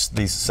talks,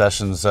 these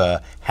sessions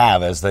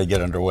have as they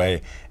get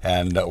underway.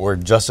 And we're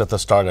just at the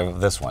start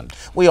of this one.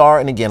 We are,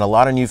 and again, a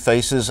lot of new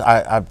faces.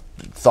 I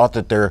thought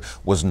that there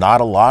was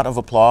not a lot of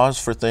applause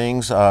for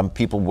things.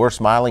 People were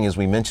smiling, as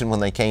we mentioned, when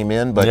they came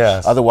in, but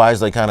otherwise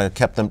they kind of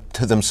kept them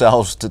to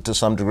themselves to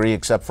some degree,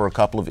 except for a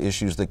couple of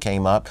issues that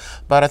came up.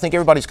 But I think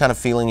everybody's kind of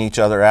feeling each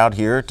other out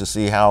here to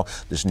see how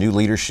this new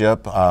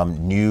leadership,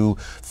 new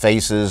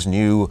faces,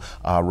 new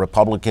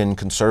Republican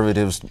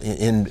conservatives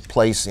in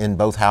place in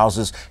both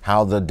houses,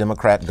 how the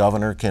Democrat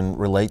governor can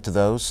relate to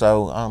those.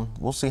 So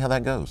we'll see how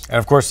that goes. And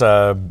of course,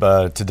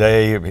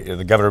 today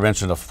the governor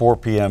mentioned a 4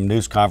 p.m.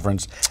 news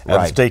conference at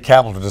the state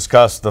capitol to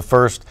discuss the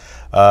first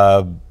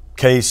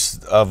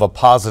case of a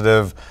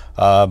positive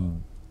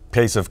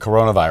case of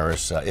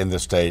coronavirus in the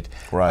state.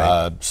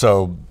 Right.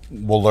 So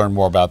we'll learn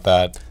more about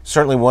that.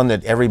 Certainly one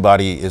that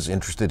everybody is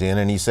interested in,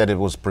 and he said it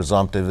was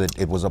presumptive, that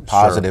it was a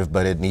positive,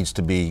 but it needs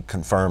to be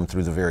confirmed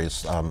through the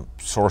various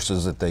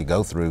sources that they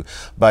go through.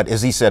 But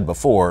as he said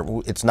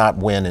before, it's not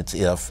when, it's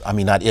if. I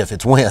mean, not if,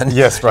 it's when.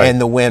 Yes, right.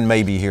 And the when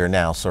may be here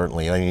now,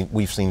 certainly. I mean,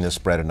 we've seen this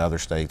spread in other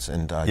states,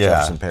 and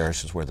Jefferson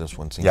Parish is where this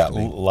one seems to be.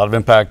 A lot of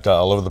impact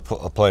all over the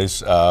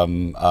place,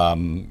 and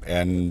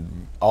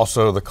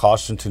also the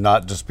caution to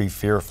not just be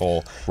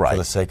fearful for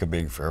the sake of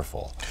being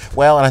fearful.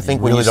 Well, and I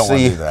think when you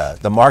see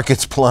the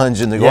markets plunge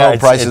and the oil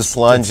prices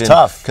plunge and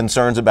tough.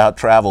 Concerns about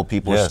travel,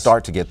 people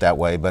start to get that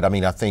way. But I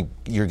mean, I think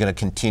you're going to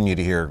continue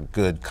to hear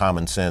good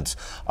common sense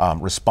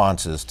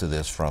responses to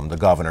this from the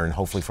governor and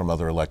hopefully from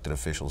other elected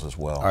officials as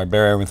well. All right,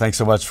 Barry Erwin, thanks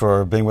so much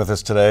for being with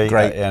us today.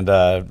 Great. And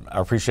our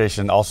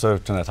appreciation also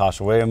to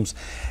Natasha Williams.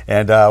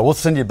 And we'll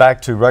send you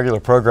back to regular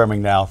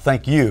programming now.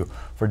 Thank you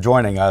for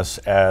joining us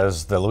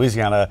as the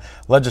Louisiana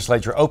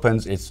Legislature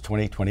opens its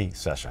 2020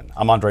 session.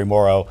 I'm André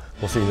Moreau.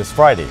 We'll see you this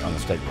Friday on the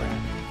State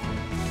Brand.